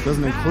States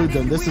doesn't include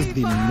them. This is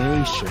the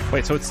nation.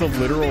 Wait, so it's the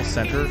literal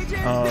center?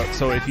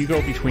 So if you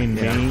go between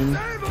Maine,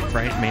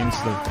 right? Maine's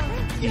the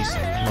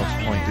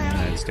eastmost point in the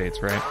United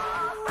States, right?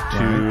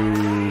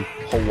 To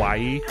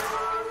Hawaii.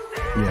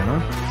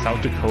 Yeah.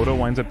 South Dakota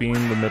winds up being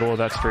the middle of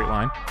that straight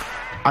line.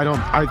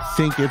 I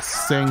think it's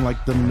saying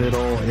like the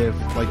middle, if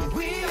like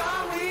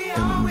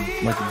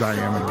in like the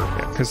diameter.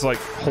 Yeah, because like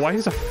Hawaii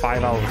is a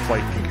 5-hour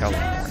flight from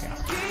California.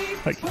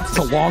 Like it's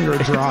a longer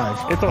drive.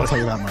 I'll tell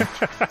you that much.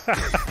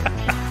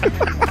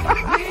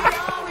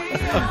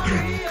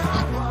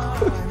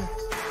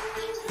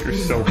 You're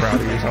so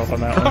proud of yourself on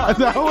that one.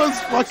 That was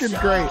fucking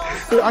great.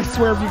 I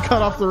swear, if you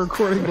cut off the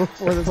recording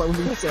before this, I would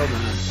be so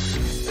mad.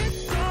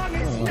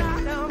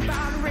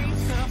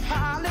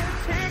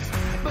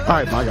 All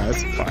right, bye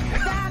guys. Bye.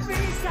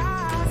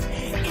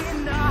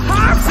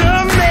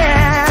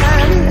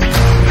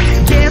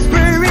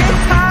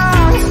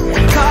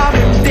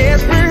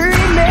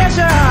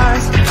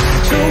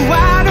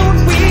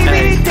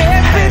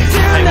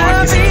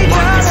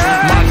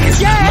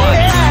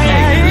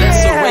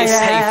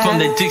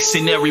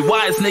 Dictionary,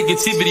 why is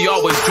negativity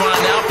always drawn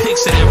out?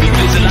 Pictionary,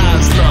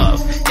 visualize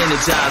love,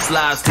 energize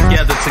lives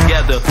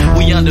together.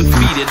 We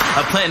undefeated,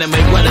 a plan to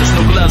make well, there's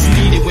no gloves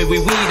needed when we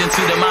weed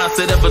into the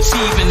mindset of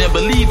achieving and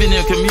believing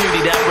in a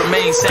community that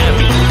remains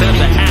happy.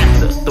 Never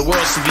after, the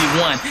world should be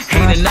one,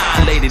 hate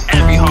annihilated,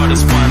 every heart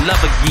is one,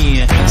 love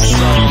again. So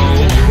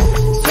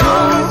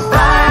don't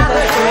buy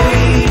the hate.